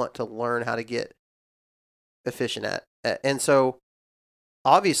want to learn how to get efficient at. And so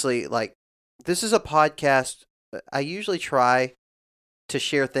obviously, like, this is a podcast. I usually try to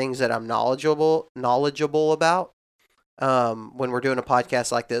share things that I'm knowledgeable about when we're doing a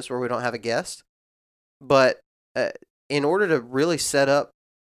podcast like this where we don't have a guest. But in order to really set up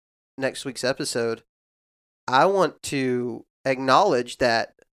next week's episode, I want to acknowledge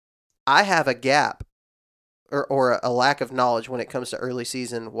that I have a gap or a lack of knowledge when it comes to early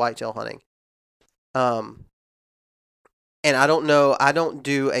season whitetail hunting. And I don't know, I don't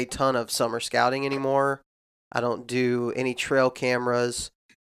do a ton of summer scouting anymore. I don't do any trail cameras.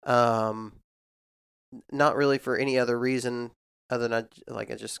 Not really for any other reason other than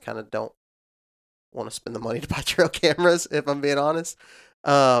I just kind of don't want to spend the money to buy trail cameras, if I'm being honest.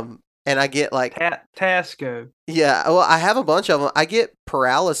 And I get like Tasco. Yeah, well, I have a bunch of them. I get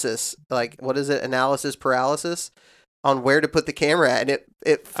paralysis, like what is it, analysis paralysis, on where to put the camera at, and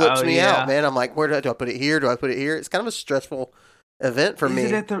it flips me out, man. I'm like, do I put it here? Do I put it here? It's kind of a stressful event for me.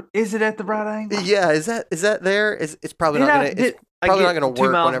 Is it at the right angle? Yeah, is that there? It's probably not gonna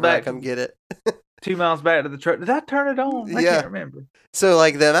work whenever I come get it. 2 miles back to the truck. Did I turn it on? I can't remember. So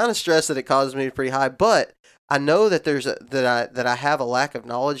like the amount of stress that it causes me is pretty high, but I know that that I have a lack of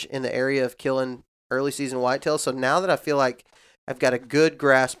knowledge in the area of killing early season whitetail. So now that I feel like I've got a good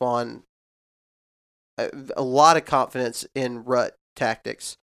grasp on a lot of confidence in rut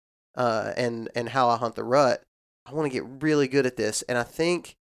tactics, and how I hunt the rut, I want to get really good at this. And I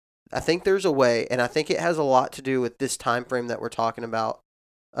think there's a way, and I think it has a lot to do with this time frame that we're talking about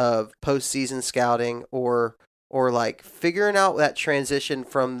of postseason scouting or like figuring out that transition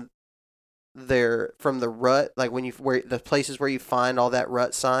from the rut, like where the places where you find all that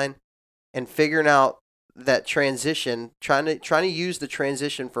rut sign, and figuring out that transition, trying to use the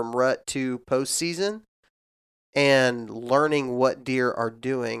transition from rut to postseason and learning what deer are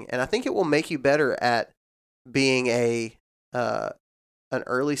doing. And I think it will make you better at being an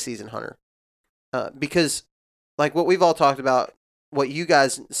early season hunter, because like what we've all talked about, what you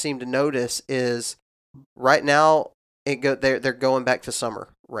guys seem to notice is right now they're going back to summer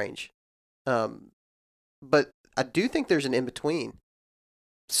range. But I do think there's an in between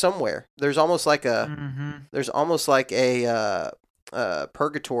somewhere. There's almost like a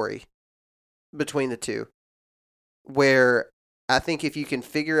purgatory between the two, where I think if you can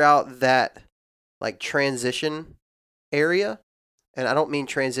figure out that like transition area, and I don't mean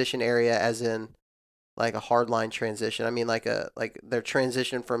transition area as in like a hardline transition. I mean like their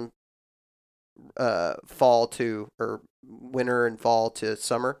transition from fall to, or winter and fall to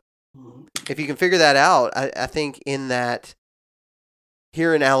summer. If you can figure that out, I think in that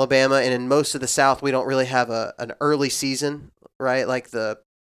here in Alabama and in most of the South, we don't really have an early season, right? Like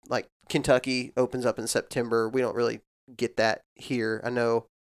Kentucky opens up in September. We don't really get that here. I know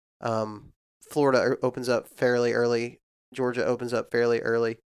Florida opens up fairly early. Georgia opens up fairly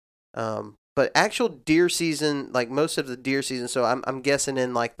early. But actual deer season, like most of the deer season, so I'm guessing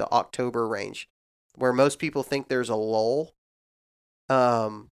in like the October range, where most people think there's a lull.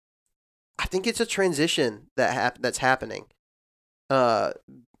 I think it's a transition that's happening.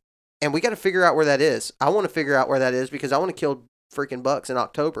 And we got to figure out where that is. I want to figure out where that is because I want to kill freaking bucks in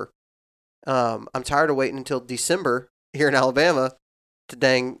October. I'm tired of waiting until December here in Alabama to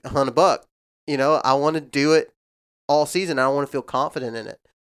dang hunt a buck. You know, I want to do it all season. I want to feel confident in it.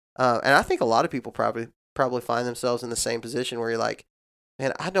 And I think a lot of people probably find themselves in the same position where you're like,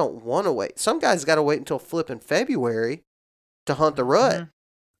 man, I don't want to wait. Some guys got to wait until flipping February to hunt the rut. Mm-hmm.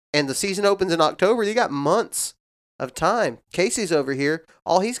 And the season opens in October. You got months of time. Casey's over here.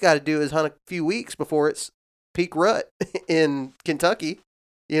 All he's got to do is hunt a few weeks before it's peak rut in Kentucky.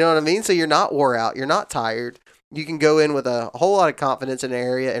 You know what I mean? So you're not wore out. You're not tired. You can go in with a whole lot of confidence in an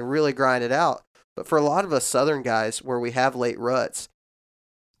area and really grind it out. But for a lot of us Southern guys where we have late ruts,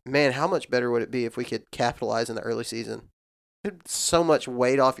 man, how much better would it be if we could capitalize in the early season? So much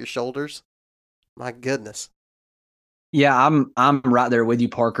weight off your shoulders. My goodness. Yeah, I'm right there with you,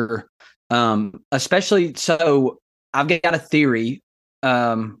 Parker. Especially so I've got a theory,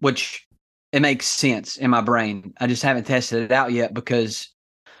 which it makes sense in my brain. I just haven't tested it out yet because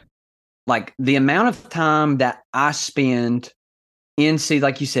like the amount of time that I spend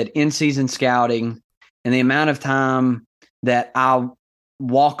like you said, in season scouting and the amount of time that I'll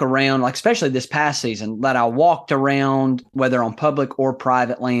walk around, like especially this past season, that I walked around, whether on public or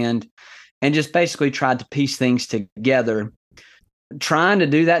private land, and just basically tried to piece things together. Trying to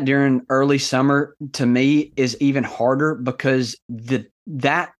do that during early summer to me is even harder because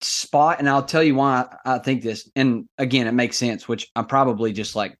that spot, and I'll tell you why I think this, and again, it makes sense, which I'm probably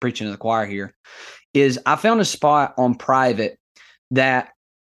just like preaching to the choir here, is I found a spot on private that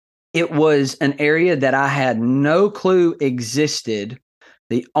it was an area that I had no clue existed.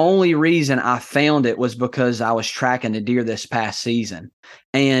 The only reason I found it was because I was tracking a deer this past season.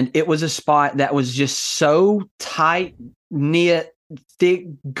 And it was a spot that was just so tight knit, thick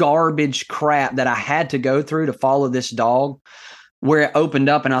garbage crap that I had to go through to follow this dog, where it opened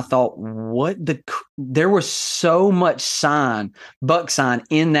up and I thought, there was so much buck sign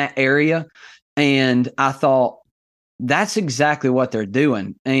in that area. And I thought, that's exactly what they're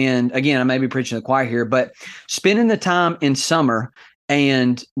doing. And again, I may be preaching to the choir here, but spending the time in summer,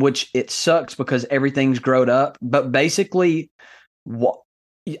 and which it sucks because everything's grown up, but basically,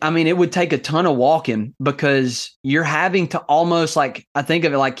 it would take a ton of walking because you're having to almost, like, I think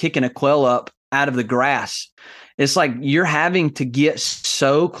of it like kicking a quail up out of the grass. It's like you're having to get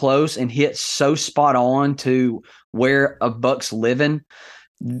so close and hit so spot on to where a buck's living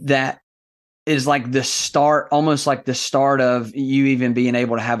that is like the start, almost like the start of you even being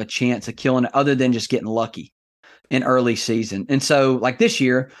able to have a chance of killing it, other than just getting lucky in early season. And so like this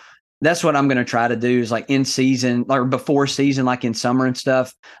year, that's what I'm going to try to do, is like in season or before season, like in summer and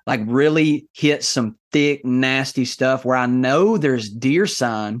stuff, like really hit some thick, nasty stuff where I know there's deer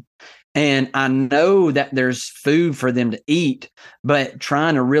sign and I know that there's food for them to eat, but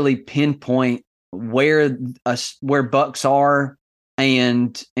trying to really pinpoint where bucks are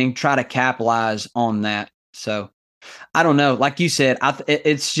and try to capitalize on that. So I don't know. Like you said,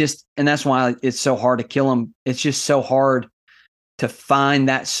 it's just, and that's why it's so hard to kill them. It's just so hard to find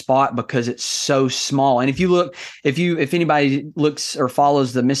that spot because it's so small. And if anybody looks or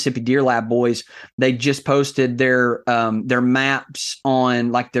follows the Mississippi Deer Lab boys, they just posted their maps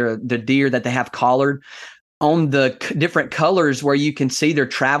on like the deer that they have collared on the different colors where you can see their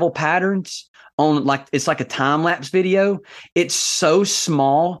travel patterns on, like, it's like a time lapse video. It's so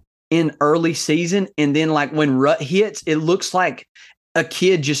small in early season. And then like when rut hits, it looks like a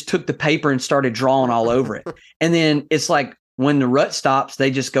kid just took the paper and started drawing all over it. And then it's like when the rut stops,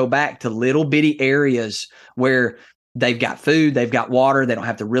 they just go back to little bitty areas where they've got food, they've got water. They don't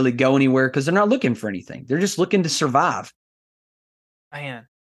have to really go anywhere because they're not looking for anything. They're just looking to survive. Man,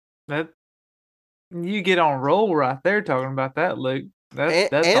 that you get on a roll right there talking about that, Luke.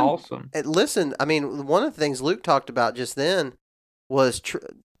 That's awesome. And listen, I mean, one of the things Luke talked about just then was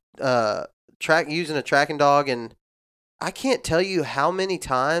using a tracking dog, and I can't tell you how many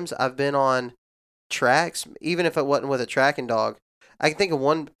times I've been on tracks, even if it wasn't with a tracking dog. I can think of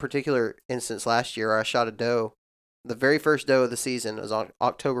one particular instance last year where I shot a doe, the very first doe of the season. It was on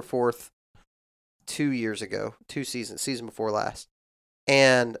October 4th, 2 years ago, season before last.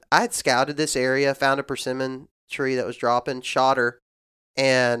 And I had scouted this area, found a persimmon tree that was dropping, shot her,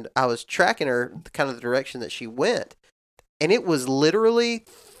 and I was tracking her kind of the direction that she went. And it was literally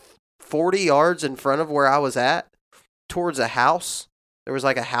 40 yards in front of where I was at, towards a house. There was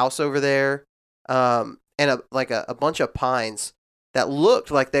like a house over there, and a bunch of pines that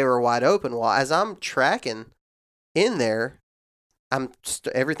looked like they were wide open. Well, as I'm tracking in there,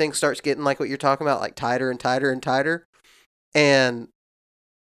 everything starts getting like what you're talking about, like tighter and tighter and tighter. And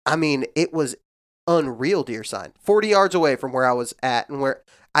I mean, it was unreal deer sign 40 yards away from where I was at, and where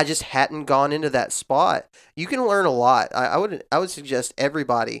I just hadn't gone into that spot. You can learn a lot. I would suggest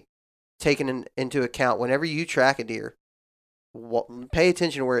everybody taking into account whenever you track a deer, pay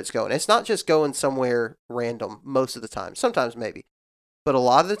attention to where it's going. It's not just going somewhere random most of the time. Sometimes maybe, but a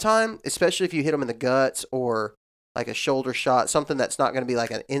lot of the time, especially if you hit them in the guts or like a shoulder shot, something that's not going to be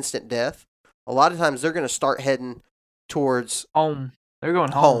like an instant death, a lot of times they're going to start heading towards home. They're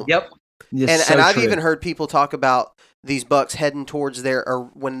going home. Yep. And I've even heard people talk about these bucks heading towards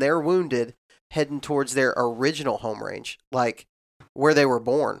when they're wounded, heading towards their original home range, like where they were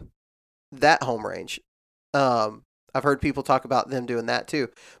born, that home range. I've heard people talk about them doing that too.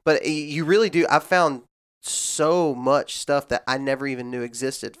 But you really do. I've found so much stuff that I never even knew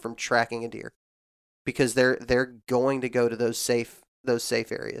existed from tracking a deer, because they're going to go to those safe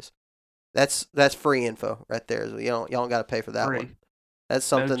areas. That's free info right there. Y'all don't got to pay for that Free. one. That's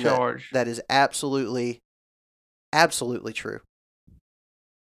something that is absolutely true.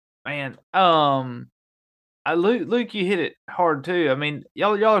 Man, Luke, you hit it hard too. I mean,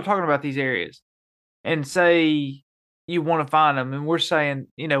 y'all are talking about these areas, and say you want to find them. And we're saying,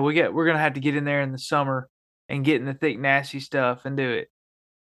 we're going to have to get in there in the summer and get in the thick, nasty stuff and do it.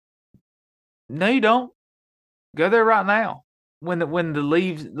 No, you don't. Go there right now. When the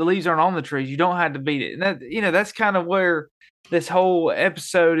leaves aren't on the trees, you don't have to beat it. And that, that's kind of where this whole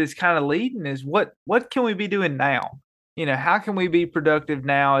episode is kind of leading, is what can we be doing now? How can we be productive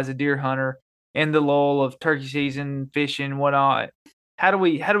now as a deer hunter in the lull of turkey season, fishing, whatnot? How do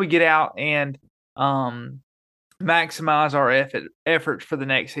we get out and maximize our efforts for the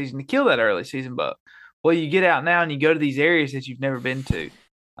next season to kill that early season buck? Well, you get out now and you go to these areas that you've never been to.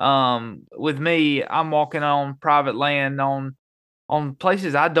 With me, I'm walking on private land on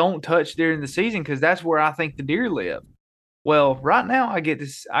places I don't touch during the season because that's where I think the deer live. Well, right now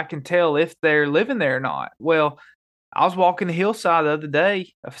I can tell if they're living there or not. Well, I was walking the hillside the other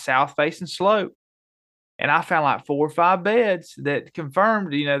day, a south facing slope, and I found like 4 or 5 beds that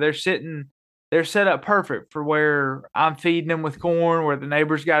confirmed, they're set up perfect for where I'm feeding them with corn, where the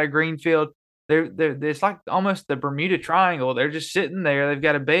neighbor's got a green field. It's like almost the Bermuda Triangle. They're just sitting there. They've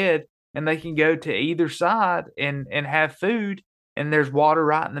got a bed and they can go to either side and have food, and there's water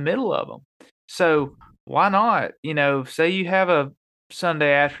right in the middle of them. So why not? Say you have a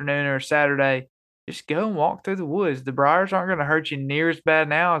Sunday afternoon or a Saturday, just go and walk through the woods. The briars aren't going to hurt you near as bad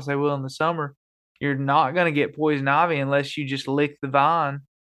now as they will in the summer. You're not going to get poison ivy unless you just lick the vine.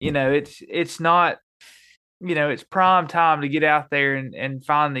 It's not, it's prime time to get out there and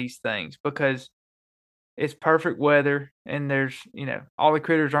find these things because it's perfect weather and there's, all the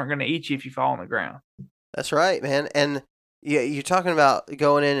critters aren't going to eat you if you fall on the ground. That's right, man. And yeah, you're talking about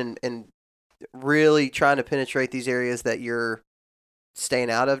going in and really trying to penetrate these areas that you're staying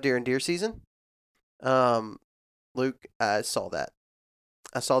out of during deer season. Luke, I saw that.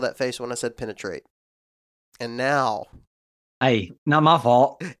 I saw that face when I said penetrate. And now, hey, not my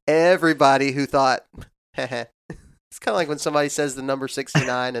fault. Everybody who thought, it's kind of like when somebody says the number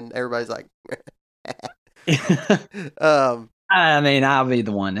 69 and everybody's like, I mean, I'll be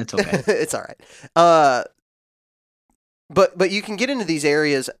the one. It's okay. It's all right. But you can get into these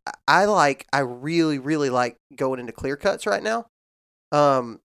areas. I really, really like going into clear cuts right now.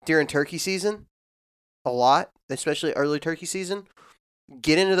 During turkey season, a lot, especially early turkey season.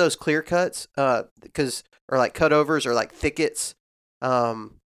 Get into those clear cuts, or like cutovers or like thickets,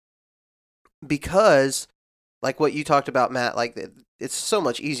 because like what you talked about, Matt, like it's so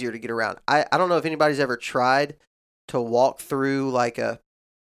much easier to get around. I don't know if anybody's ever tried to walk through like a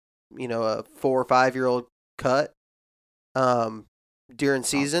 4 or 5 year old cut, during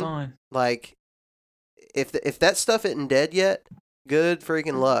season. Like if that stuff isn't dead yet, good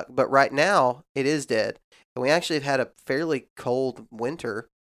freaking luck. But right now it is dead. And we actually have had a fairly cold winter,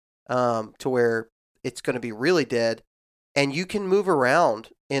 to where it's going to be really dead, and you can move around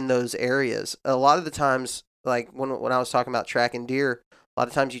in those areas. A lot of the times, like when I was talking about tracking deer, a lot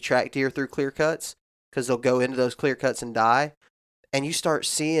of times you track deer through clear cuts because they'll go into those clear cuts and die, and you start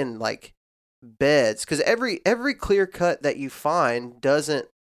seeing like beds because every clear cut that you find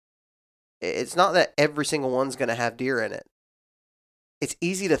it's not that every single one's going to have deer in it. It's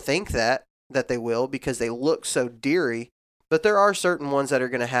easy to think that they will because they look so deery, but there are certain ones that are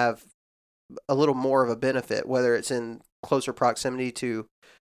going to have a little more of a benefit, whether it's in closer proximity to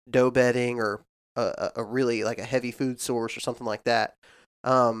doe bedding or a really like a heavy food source or something like that.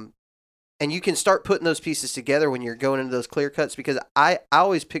 And you can start putting those pieces together when you're going into those clear cuts, because I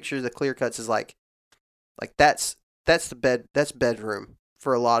always picture the clear cuts as like that's the bed, that's bedroom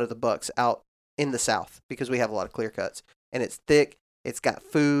for a lot of the bucks out in the South, because we have a lot of clear cuts and it's thick, it's got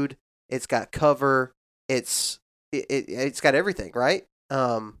food, it's got cover, it's got everything, right?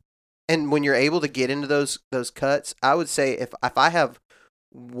 And when you're able to get into those cuts, I would say if I have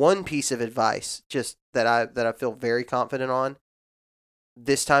one piece of advice just that I feel very confident on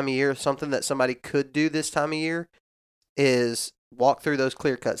this time of year, something that somebody could do this time of year, is walk through those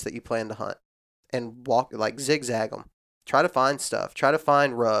clear cuts that you plan to hunt and walk, like zigzag them. Try to find stuff. Try to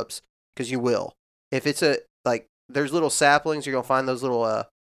find rubs, because you will. If it's there's little saplings, you're going to find those little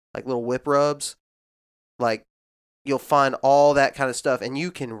little whip rubs. Like, you'll find all that kind of stuff, and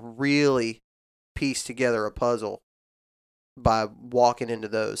you can really piece together a puzzle by walking into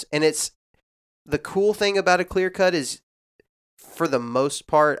those. And it's the cool thing about a clear cut is, for the most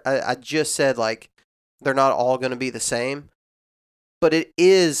part, I just said like they're not all going to be the same, but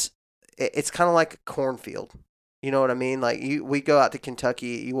it's kind of like a cornfield. You know what I mean? Like we go out to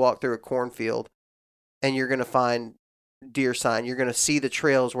Kentucky, you walk through a cornfield, and you're going to find deer sign. You're going to see the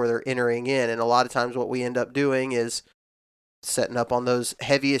trails where they're entering in. And a lot of times what we end up doing is setting up on those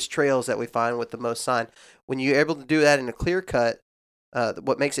heaviest trails that we find with the most sign. When you're able to do that in a clear cut,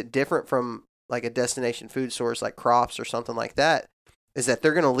 what makes it different from like a destination food source like Crops or something like that, is that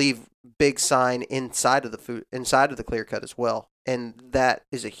they're going to leave big sign inside of the clear cut as well. And that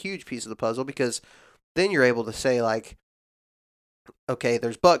is a huge piece of the puzzle, because then you're able to say, like, okay,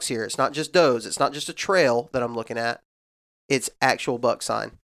 there's bucks here. It's not just does. It's not just a trail that I'm looking at. It's actual buck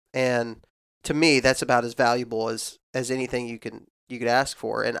sign. And to me, that's about as valuable as anything you could ask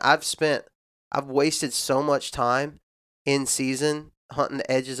for. And I've wasted so much time in season hunting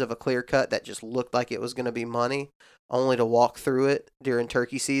the edges of a clear cut that just looked like it was going to be money, only to walk through it during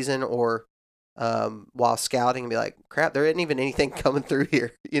turkey season or while scouting and be like, crap, there isn't even anything coming through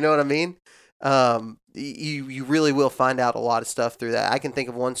here. You know what I mean? You really will find out a lot of stuff through that. I can think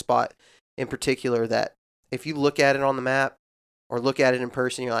of one spot in particular that if you look at it on the map or look at it in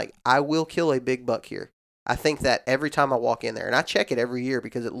person, you're like, I will kill a big buck here. I think that every time I walk in there, and I check it every year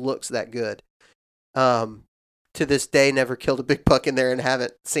because it looks that good. To this day, never killed a big buck in there and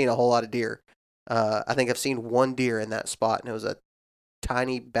haven't seen a whole lot of deer. I think I've seen one deer in that spot, and it was a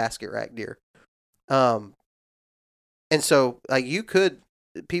tiny basket rack deer. And so, like,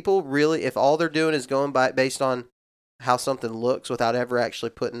 people really, if all they're doing is going by based on how something looks without ever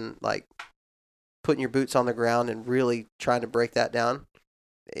actually putting your boots on the ground and really trying to break that down,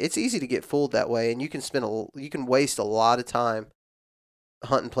 it's easy to get fooled that way, and you can waste a lot of time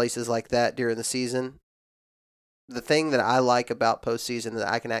hunting places like that during the season. The thing that I like about postseason is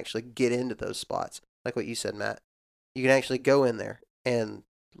that I can actually get into those spots, like what you said, Matt. You can actually go in there and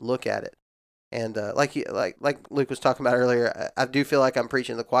look at it, and like Luke was talking about earlier, I do feel like I'm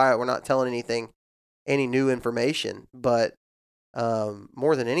preaching to the choir. We're not telling any new information, but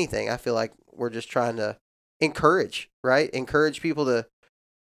more than anything, I feel like we're just trying to encourage people to.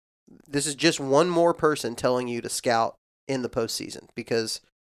 This is just one more person telling you to scout in the postseason, because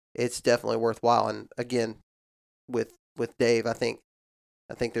it's definitely worthwhile. And again, with Dave, I think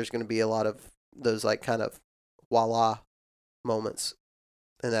there's going to be a lot of those like kind of voila moments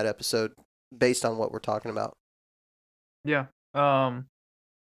in that episode based on what we're talking about. Yeah.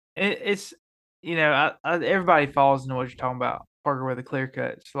 It's everybody falls into what you're talking about, Parker, with the clear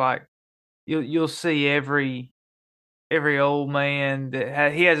cuts. Like you'll see every old man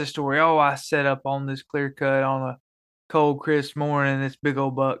that he has a story. Oh, I set up on this clear cut on a cold, crisp morning. This big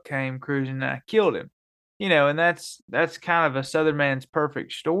old buck came cruising, and I killed him. And that's kind of a Southern man's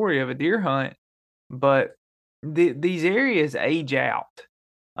perfect story of a deer hunt. But these areas age out,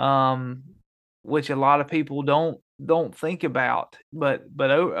 which a lot of people don't think about. But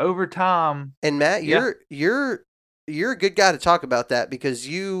over time. And Matt, you're a good guy to talk about that, because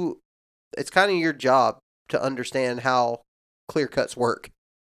it's kind of your job to understand how clear cuts work.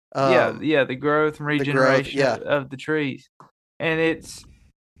 The growth and regeneration of the trees, and it's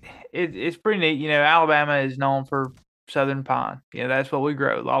pretty neat. Alabama is known for southern pine. That's what we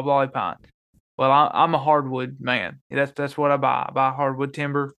grow, loblolly pine. Well, I'm a hardwood man. That's what I buy. I buy hardwood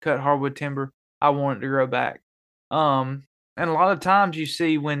timber, cut hardwood timber. I want it to grow back. And a lot of times you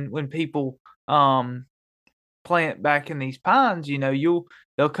see when people plant back in these pines,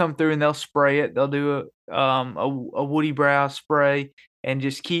 they'll come through and they'll spray it. They'll do a woody browse spray and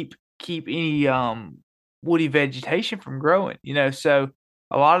just keep any woody vegetation from growing. So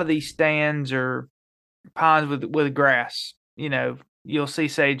a lot of these stands are pines with grass. You'll see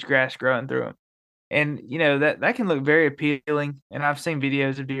sage grass growing through them, and that can look very appealing. And I've seen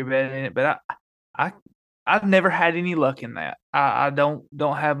videos of deer bedding in it, but I've never had any luck in that. I don't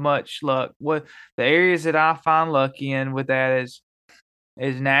have much luck. What the areas that I find luck in with that is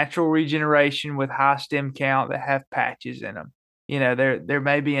natural regeneration with high stem count that have patches in them. There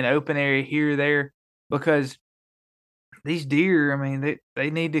may be an open area here or there, because these deer, I mean,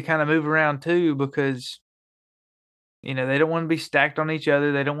 they need to kind of move around too, because they don't want to be stacked on each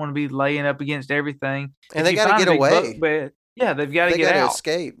other. They don't want to be laying up against everything. And they got to get away. They've got to get out.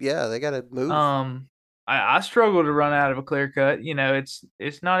 Escape. Yeah, they got to move. I struggle to run out of a clear cut.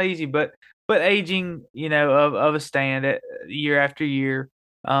 It's not easy, but aging, of a stand year after year,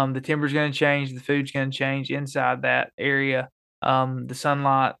 the timber's going to change, the food's going to change inside that area. The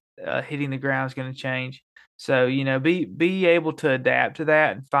sunlight hitting the ground is going to change. So be able to adapt to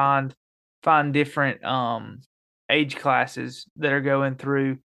that and find different age classes that are going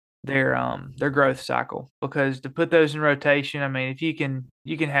through their growth cycle, because to put those in rotation, I mean, if you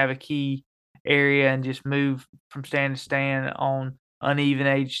can have a key area and just move from stand to stand on uneven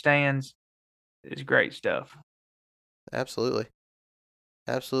age stands, it's great stuff. Absolutely,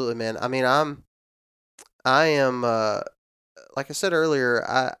 man. I mean, I am like I said earlier,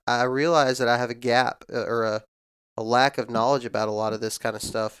 I realize that I have a gap or a lack of knowledge about a lot of this kind of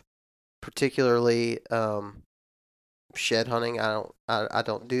stuff, particularly shed hunting. I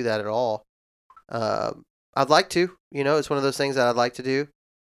don't do that at all. I'd like to, it's one of those things that I'd like to do.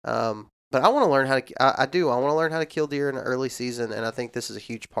 But I want to learn how to, I want to learn how to kill deer in the early season. And I think this is a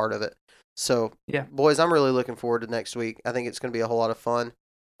huge part of it. So Yeah. boys, I'm really looking forward to next week. I think it's going to be a whole lot of fun.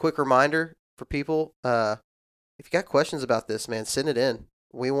 Quick reminder for people, if you got questions about this, man, send it in.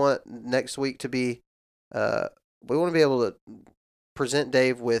 We want next week to be, we want to be able to present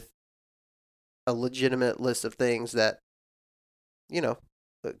Dave with a legitimate list of things that,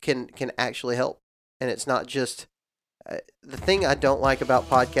 can actually help. And it's not just, the thing I don't like about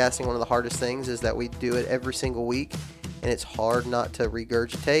podcasting, one of the hardest things, is that we do it every single week, and it's hard not to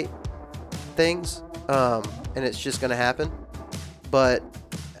regurgitate things, and it's just going to happen. But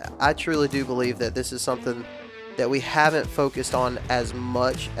I truly do believe that this is something that we haven't focused on as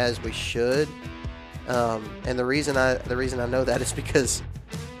much as we should, and the reason I know that is because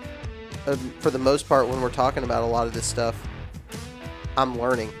for the most part, when we're talking about a lot of this stuff, I'm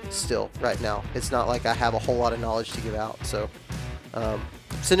learning still right now. It's not like I have a whole lot of knowledge to give out. So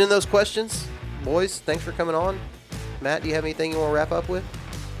send in those questions. Boys, thanks for coming on. Matt, do you have anything you want to wrap up with?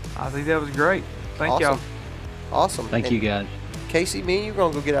 I think that was great. Thank y'all. Awesome. Thank you, guys. Casey, me and you are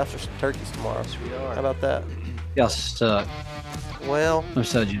going to go get after some turkeys tomorrow. Yes, we are. How about that? Y'all suck. Well, I'm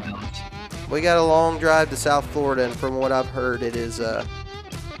so jealous. we got a long drive to South Florida, and from what I've heard, it is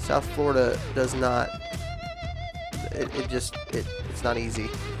South Florida does not. It's not easy.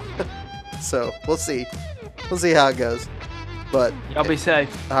 So we'll see. We'll see how it goes. But Y'all be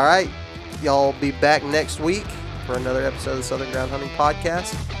safe. all right, y'all be back next week for another episode of the Southern Ground Hunting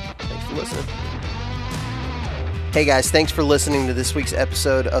Podcast. Thanks for listening. Hey guys, thanks for listening to this week's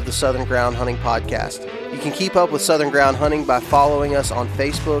episode of the Southern Ground Hunting Podcast. You can keep up with Southern Ground Hunting by following us on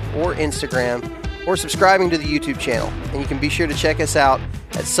Facebook or Instagram, or subscribing to the YouTube channel. And you can be sure to check us out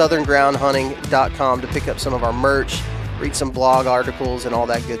at southerngroundhunting.com to pick up some of our merch, read some blog articles, and all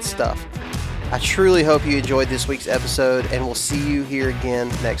that good stuff. I truly hope you enjoyed this week's episode, and we'll see you here again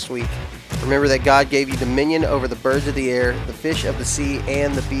next week. Remember that God gave you dominion over the birds of the air, the fish of the sea,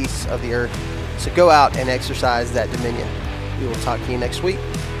 and the beasts of the earth. So go out and exercise that dominion. We will talk to you next week.